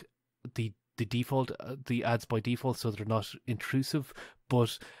block the ads by default, so they're not intrusive,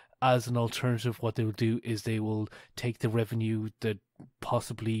 but as an alternative, what they will do is they will take the revenue that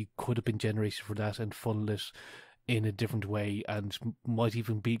possibly could have been generated for that and funnel it in a different way, and might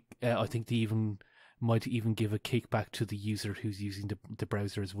even be, I think they might even give a kickback to the user who's using the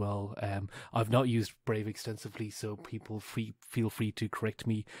browser as well. I've not used Brave extensively, so people feel free to correct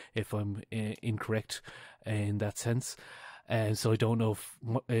me if I'm incorrect in that sense. And so I don't know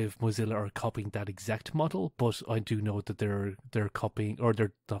if Mozilla are copying that exact model, but I do know that they're copying, or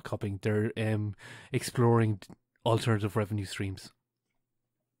they're not copying, they're exploring alternative revenue streams.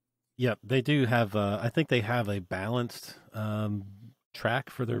 Yeah, they do have. I think they have a balanced track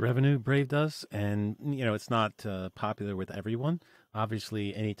for their revenue, Brave does, and it's not popular with everyone.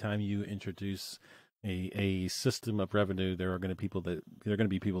 Obviously, anytime you introduce a system of revenue, there are going to be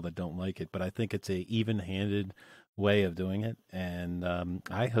people that don't like it. But I think it's a even-handed way of doing it, and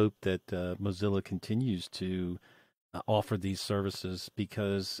I hope that Mozilla continues to offer these services,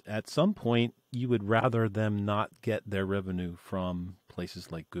 because at some point you would rather them not get their revenue from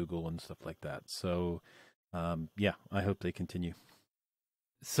places like Google and stuff like that. So, yeah, I hope they continue.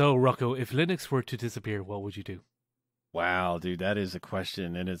 So, Rocco, if Linux were to disappear, what would you do? Wow, dude, that is a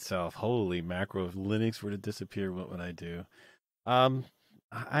question in itself. Holy macro, if Linux were to disappear, what would I do?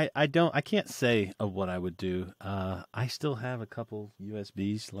 I can't say of what I would do. I still have a couple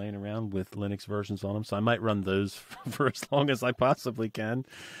USBs laying around with Linux versions on them, so I might run those for as long as I possibly can.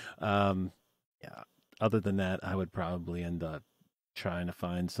 Yeah, other than that, I would probably end up trying to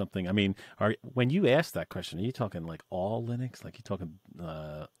find something. I mean, when you ask that question, are you talking like all Linux? Like you talking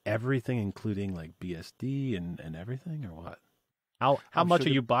everything, including like BSD and everything, or what? How much are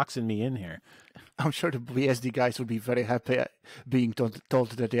you boxing me in here? I'm sure the BSD guys would be very happy being told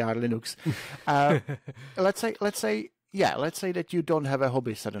that they are Linux. Let's say that you don't have a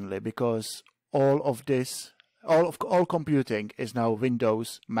hobby suddenly, because all computing is now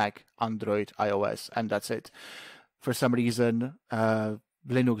Windows, Mac, Android, iOS, and that's it. For some reason,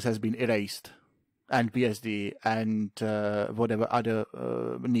 Linux has been erased, and BSD and whatever other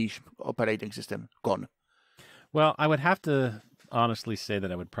niche operating system gone. Well, I would have to honestly say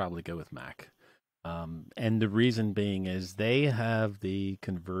that I would probably go with Mac. And the reason being is they have the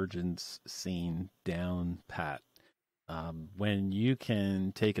convergence scene down pat. When you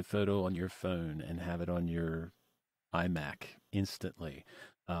can take a photo on your phone and have it on your iMac instantly,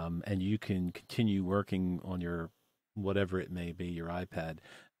 and you can continue working on your whatever it may be, your iPad,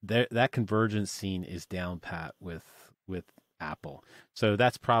 that convergence scene is down pat with Apple. So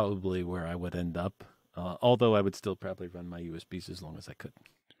that's probably where I would end up. Although I would still probably run my USBs as long as I could.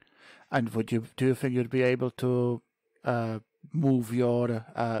 And do you think you'd be able to move your?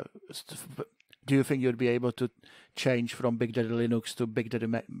 Do you think you'd be able to change from Big Daddy Linux to Big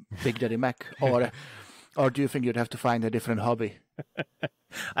Daddy Mac, or do you think you'd have to find a different hobby?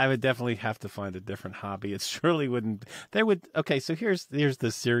 I would definitely have to find a different hobby. It surely wouldn't. Okay, so here's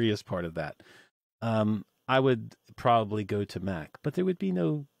the serious part of that. I would probably go to Mac, but there would be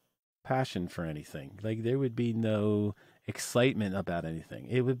no passion for anything. Like there would be no excitement about anything.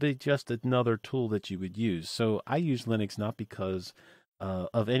 It would be just another tool that you would use. So I use Linux not because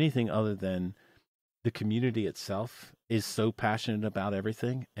of anything other than the community itself is so passionate about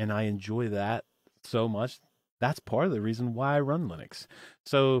everything, and I enjoy that so much. That's part of the reason why I run Linux.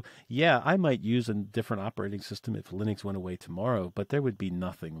 So yeah, I might use a different operating system if Linux went away tomorrow, but there would be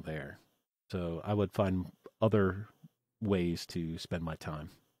nothing there. So I would find other ways to spend my time.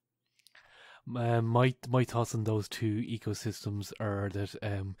 My thoughts on those two ecosystems are that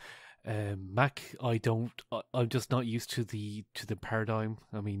Mac, I'm just not used to the paradigm.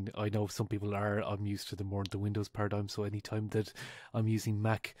 I mean, I know some people are. I'm used to the Windows paradigm. So anytime that I'm using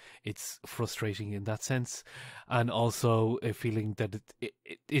Mac, it's frustrating in that sense, and also a feeling that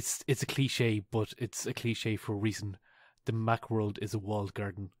it's a cliche, but it's a cliche for a reason. The Mac world is a walled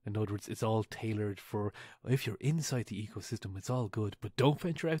garden. In other words, it's all tailored for, if you're inside the ecosystem, it's all good, but don't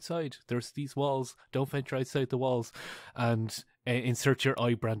venture outside. There's these walls. Don't venture outside the walls. And insert your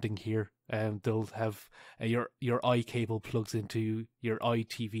iBranding here. They'll have your iCable plugs into your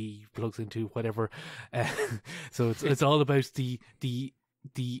iTV, plugs into whatever. So it's all about the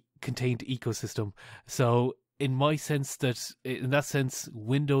contained ecosystem. So in that sense,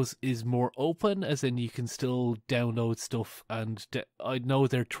 Windows is more open, as in you can still download stuff. And I know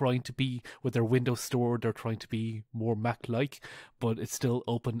they're trying to be, with their Windows Store, they're trying to be more Mac-like, but it's still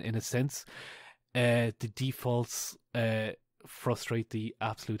open in a sense. The defaults frustrate the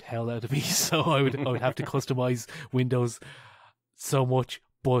absolute hell out of me, so I would have to customize Windows so much.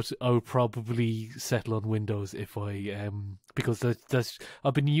 But I would probably settle on Windows if I because that's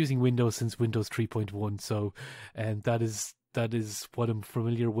I've been using Windows since Windows 3.1, so that is what I'm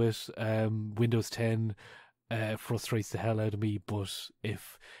familiar with. Windows 10 frustrates the hell out of me, but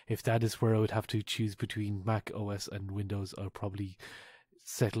if that is where I would have to choose between Mac OS and Windows, I'll probably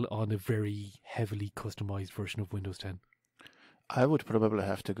settle on a very heavily customized version of Windows 10. I would probably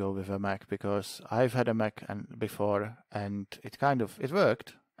have to go with a Mac, because I've had a Mac before, and it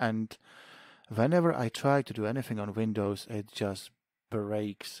worked. And whenever I try to do anything on Windows, it just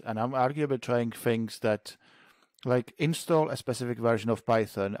breaks. And I'm arguably trying things that, like, install a specific version of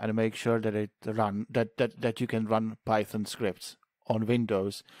Python and make sure that that you can run Python scripts on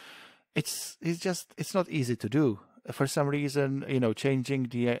Windows. It's not easy to do. for some reason, changing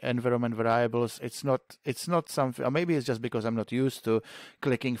the environment variables, it's not something, or maybe it's just because I'm not used to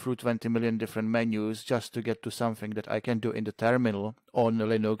clicking through 20 million different menus just to get to something that I can do in the terminal on a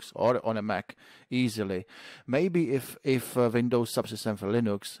Linux or on a Mac easily. Maybe if Windows subsystem for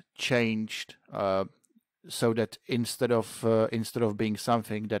Linux changed so that instead of being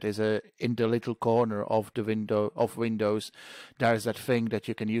something that is in the little corner of the window of Windows, there's that thing that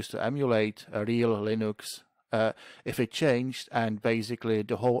you can use to emulate a real Linux. If it changed and basically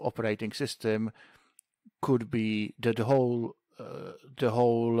the whole operating system could be the whole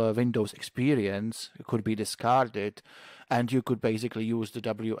Windows experience could be discarded, and you could basically use the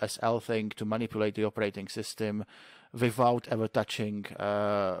WSL thing to manipulate the operating system without ever touching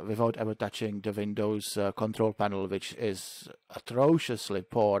the Windows control panel, which is atrociously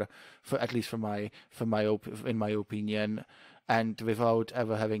poor, in my opinion. And without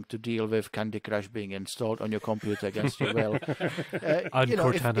ever having to deal with Candy Crush being installed on your computer against your will.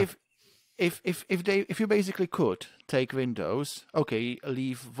 If you basically could take Windows, okay,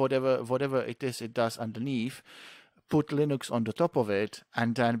 leave whatever it does underneath, put Linux on the top of it,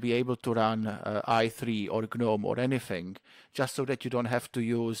 and then be able to run i3 or GNOME or anything, just so that you don't have to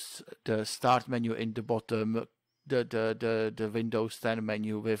use the start menu in the bottom, the Windows 10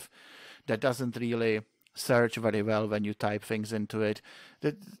 menu that doesn't really search very well when you type things into it.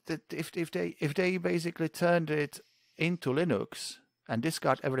 If they basically turned it into Linux and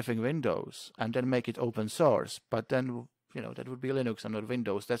discard everything Windows and then make it open source, but then that would be Linux and not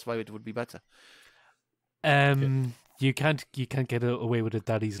Windows. That's why it would be better. You can't get away with it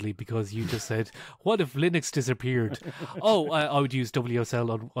that easily, because you just said, what if Linux disappeared? I would use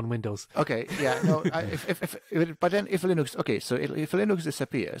WSL on Windows. Okay, yeah, no. But then if Linux, okay, so if Linux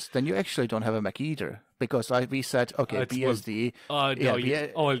disappears, then you actually don't have a Mac either, because we said, okay, BSD.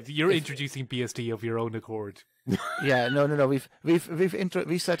 You're introducing BSD of your own accord. Yeah, no.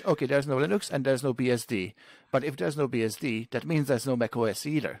 We said, okay, there's no Linux and there's no BSD, but if there's no BSD, that means there's no Mac OS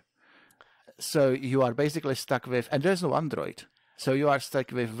either. So you are basically stuck with, and there's no Android. So you are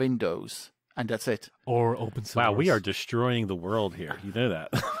stuck with Windows, and that's it. Or open source. Wow, we are destroying the world here. You know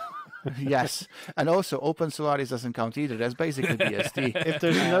that. Yes. And also, Open Solaris doesn't count either. That's basically BSD. If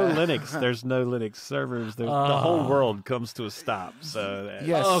there's no Linux, there's no Linux servers. The whole world comes to a stop. So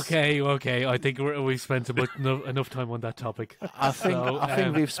yes. Okay. I think we've spent enough time on that topic. I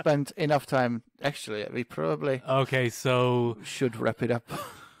think we've spent enough time. Actually, we probably should wrap it up.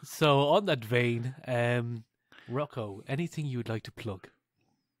 So on that vein, Rocco, anything you would like to plug?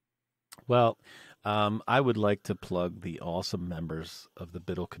 Well, I would like to plug the awesome members of the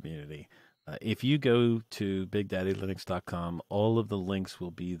Biddle community. If you go to BigDaddyLinux.com, all of the links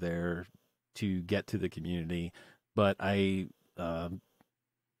will be there to get to the community. But I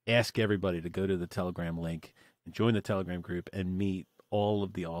ask everybody to go to the Telegram link and join the Telegram group and meet all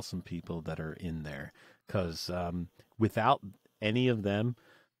of the awesome people that are in there. Because without any of them,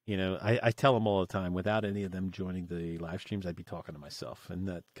 I tell them all the time, without any of them joining the live streams, I'd be talking to myself, and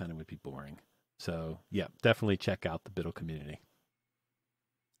that kind of would be boring. So, yeah, definitely check out the Biddle community.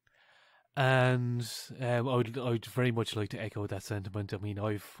 And I would very much like to echo that sentiment. I mean,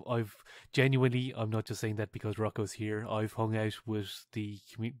 I've genuinely, I'm not just saying that because Rocco's here, I've hung out with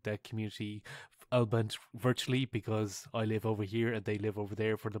that community, albeit virtually, because I live over here and they live over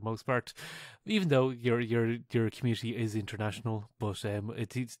there for the most part. Even though your community is international, but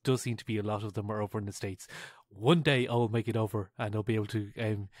it does seem to be a lot of them are over in the States. One day I will make it over and I'll be able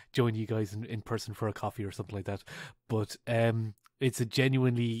to join you guys in person for a coffee or something like that. But it's a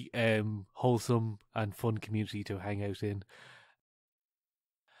genuinely wholesome and fun community to hang out in.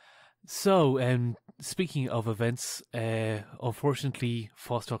 So, speaking of events, unfortunately,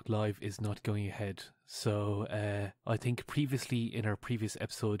 Fostalk Live is not going ahead. So, I think previously in our previous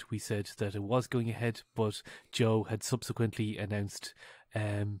episode, we said that it was going ahead, but Joe had subsequently announced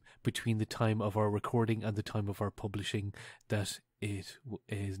between the time of our recording and the time of our publishing that it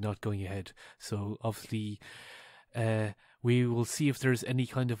is not going ahead. So, obviously, we will see if there's any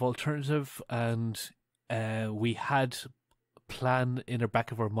kind of alternative, and we had plan in the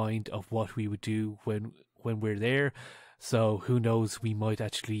back of our mind of what we would do when we're there. So who knows, we might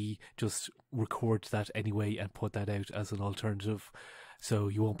actually just record that anyway and put that out as an alternative. So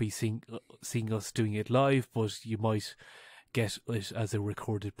you won't be seeing us doing it live, but you might get it as a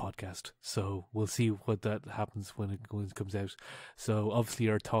recorded podcast. So we'll see what that happens when it comes out. So obviously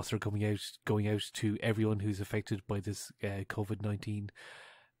our thoughts are going out to everyone who's affected by this COVID-19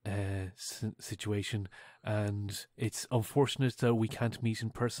 situation, and it's unfortunate that we can't meet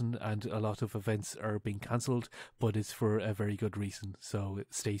in person and a lot of events are being cancelled, but it's for a very good reason. So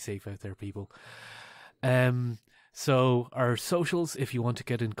stay safe out there, people. So our socials, if you want to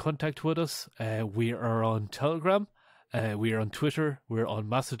get in contact with us, we are on Telegram, we are on Twitter, we're on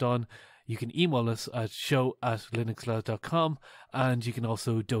Mastodon. You can email us at show@linuxlads.com, and you can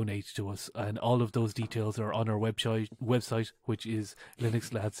also donate to us. And all of those details are on our website, which is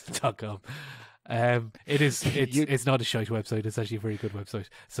linuxlads.com. It's not a shite website. It's actually a very good website.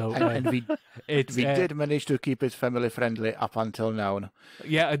 So and we did manage to keep it family friendly up until now.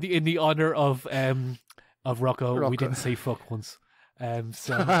 Yeah, in the honor of Rocco, we didn't say fuck once.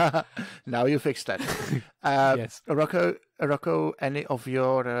 So now you fixed that. yes, Rocco, any of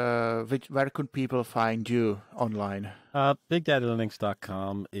your where could people find you online?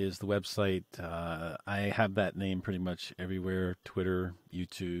 BigDaddyLinux.com is the website. I have that name pretty much everywhere: Twitter,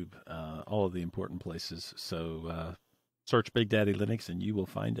 YouTube, all of the important places. So search Big Daddy Linux and you will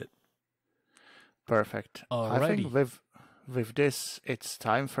find it. Perfect. Alrighty. I think with this, it's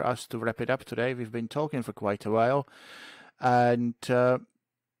time for us to wrap it up today. We've been talking for quite a while. And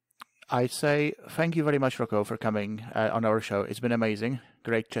I'd say thank you very much, Rocco, for coming on our show. It's been amazing.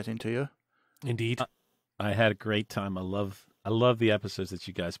 Great chatting to you. Indeed. I had a great time. I love the episodes that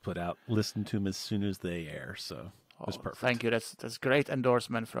you guys put out. Listen to them as soon as they air. So it was perfect. Thank you. That's great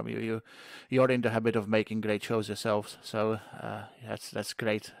endorsement from you. You're in the habit of making great shows yourselves. So that's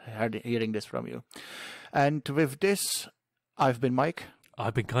great hearing this from you. And with this, I've been Mike.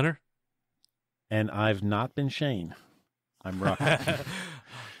 I've been Connor. And I've not been Shane. I'm Rocco.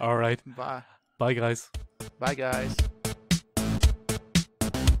 All right. Bye. Bye, guys. Bye, guys.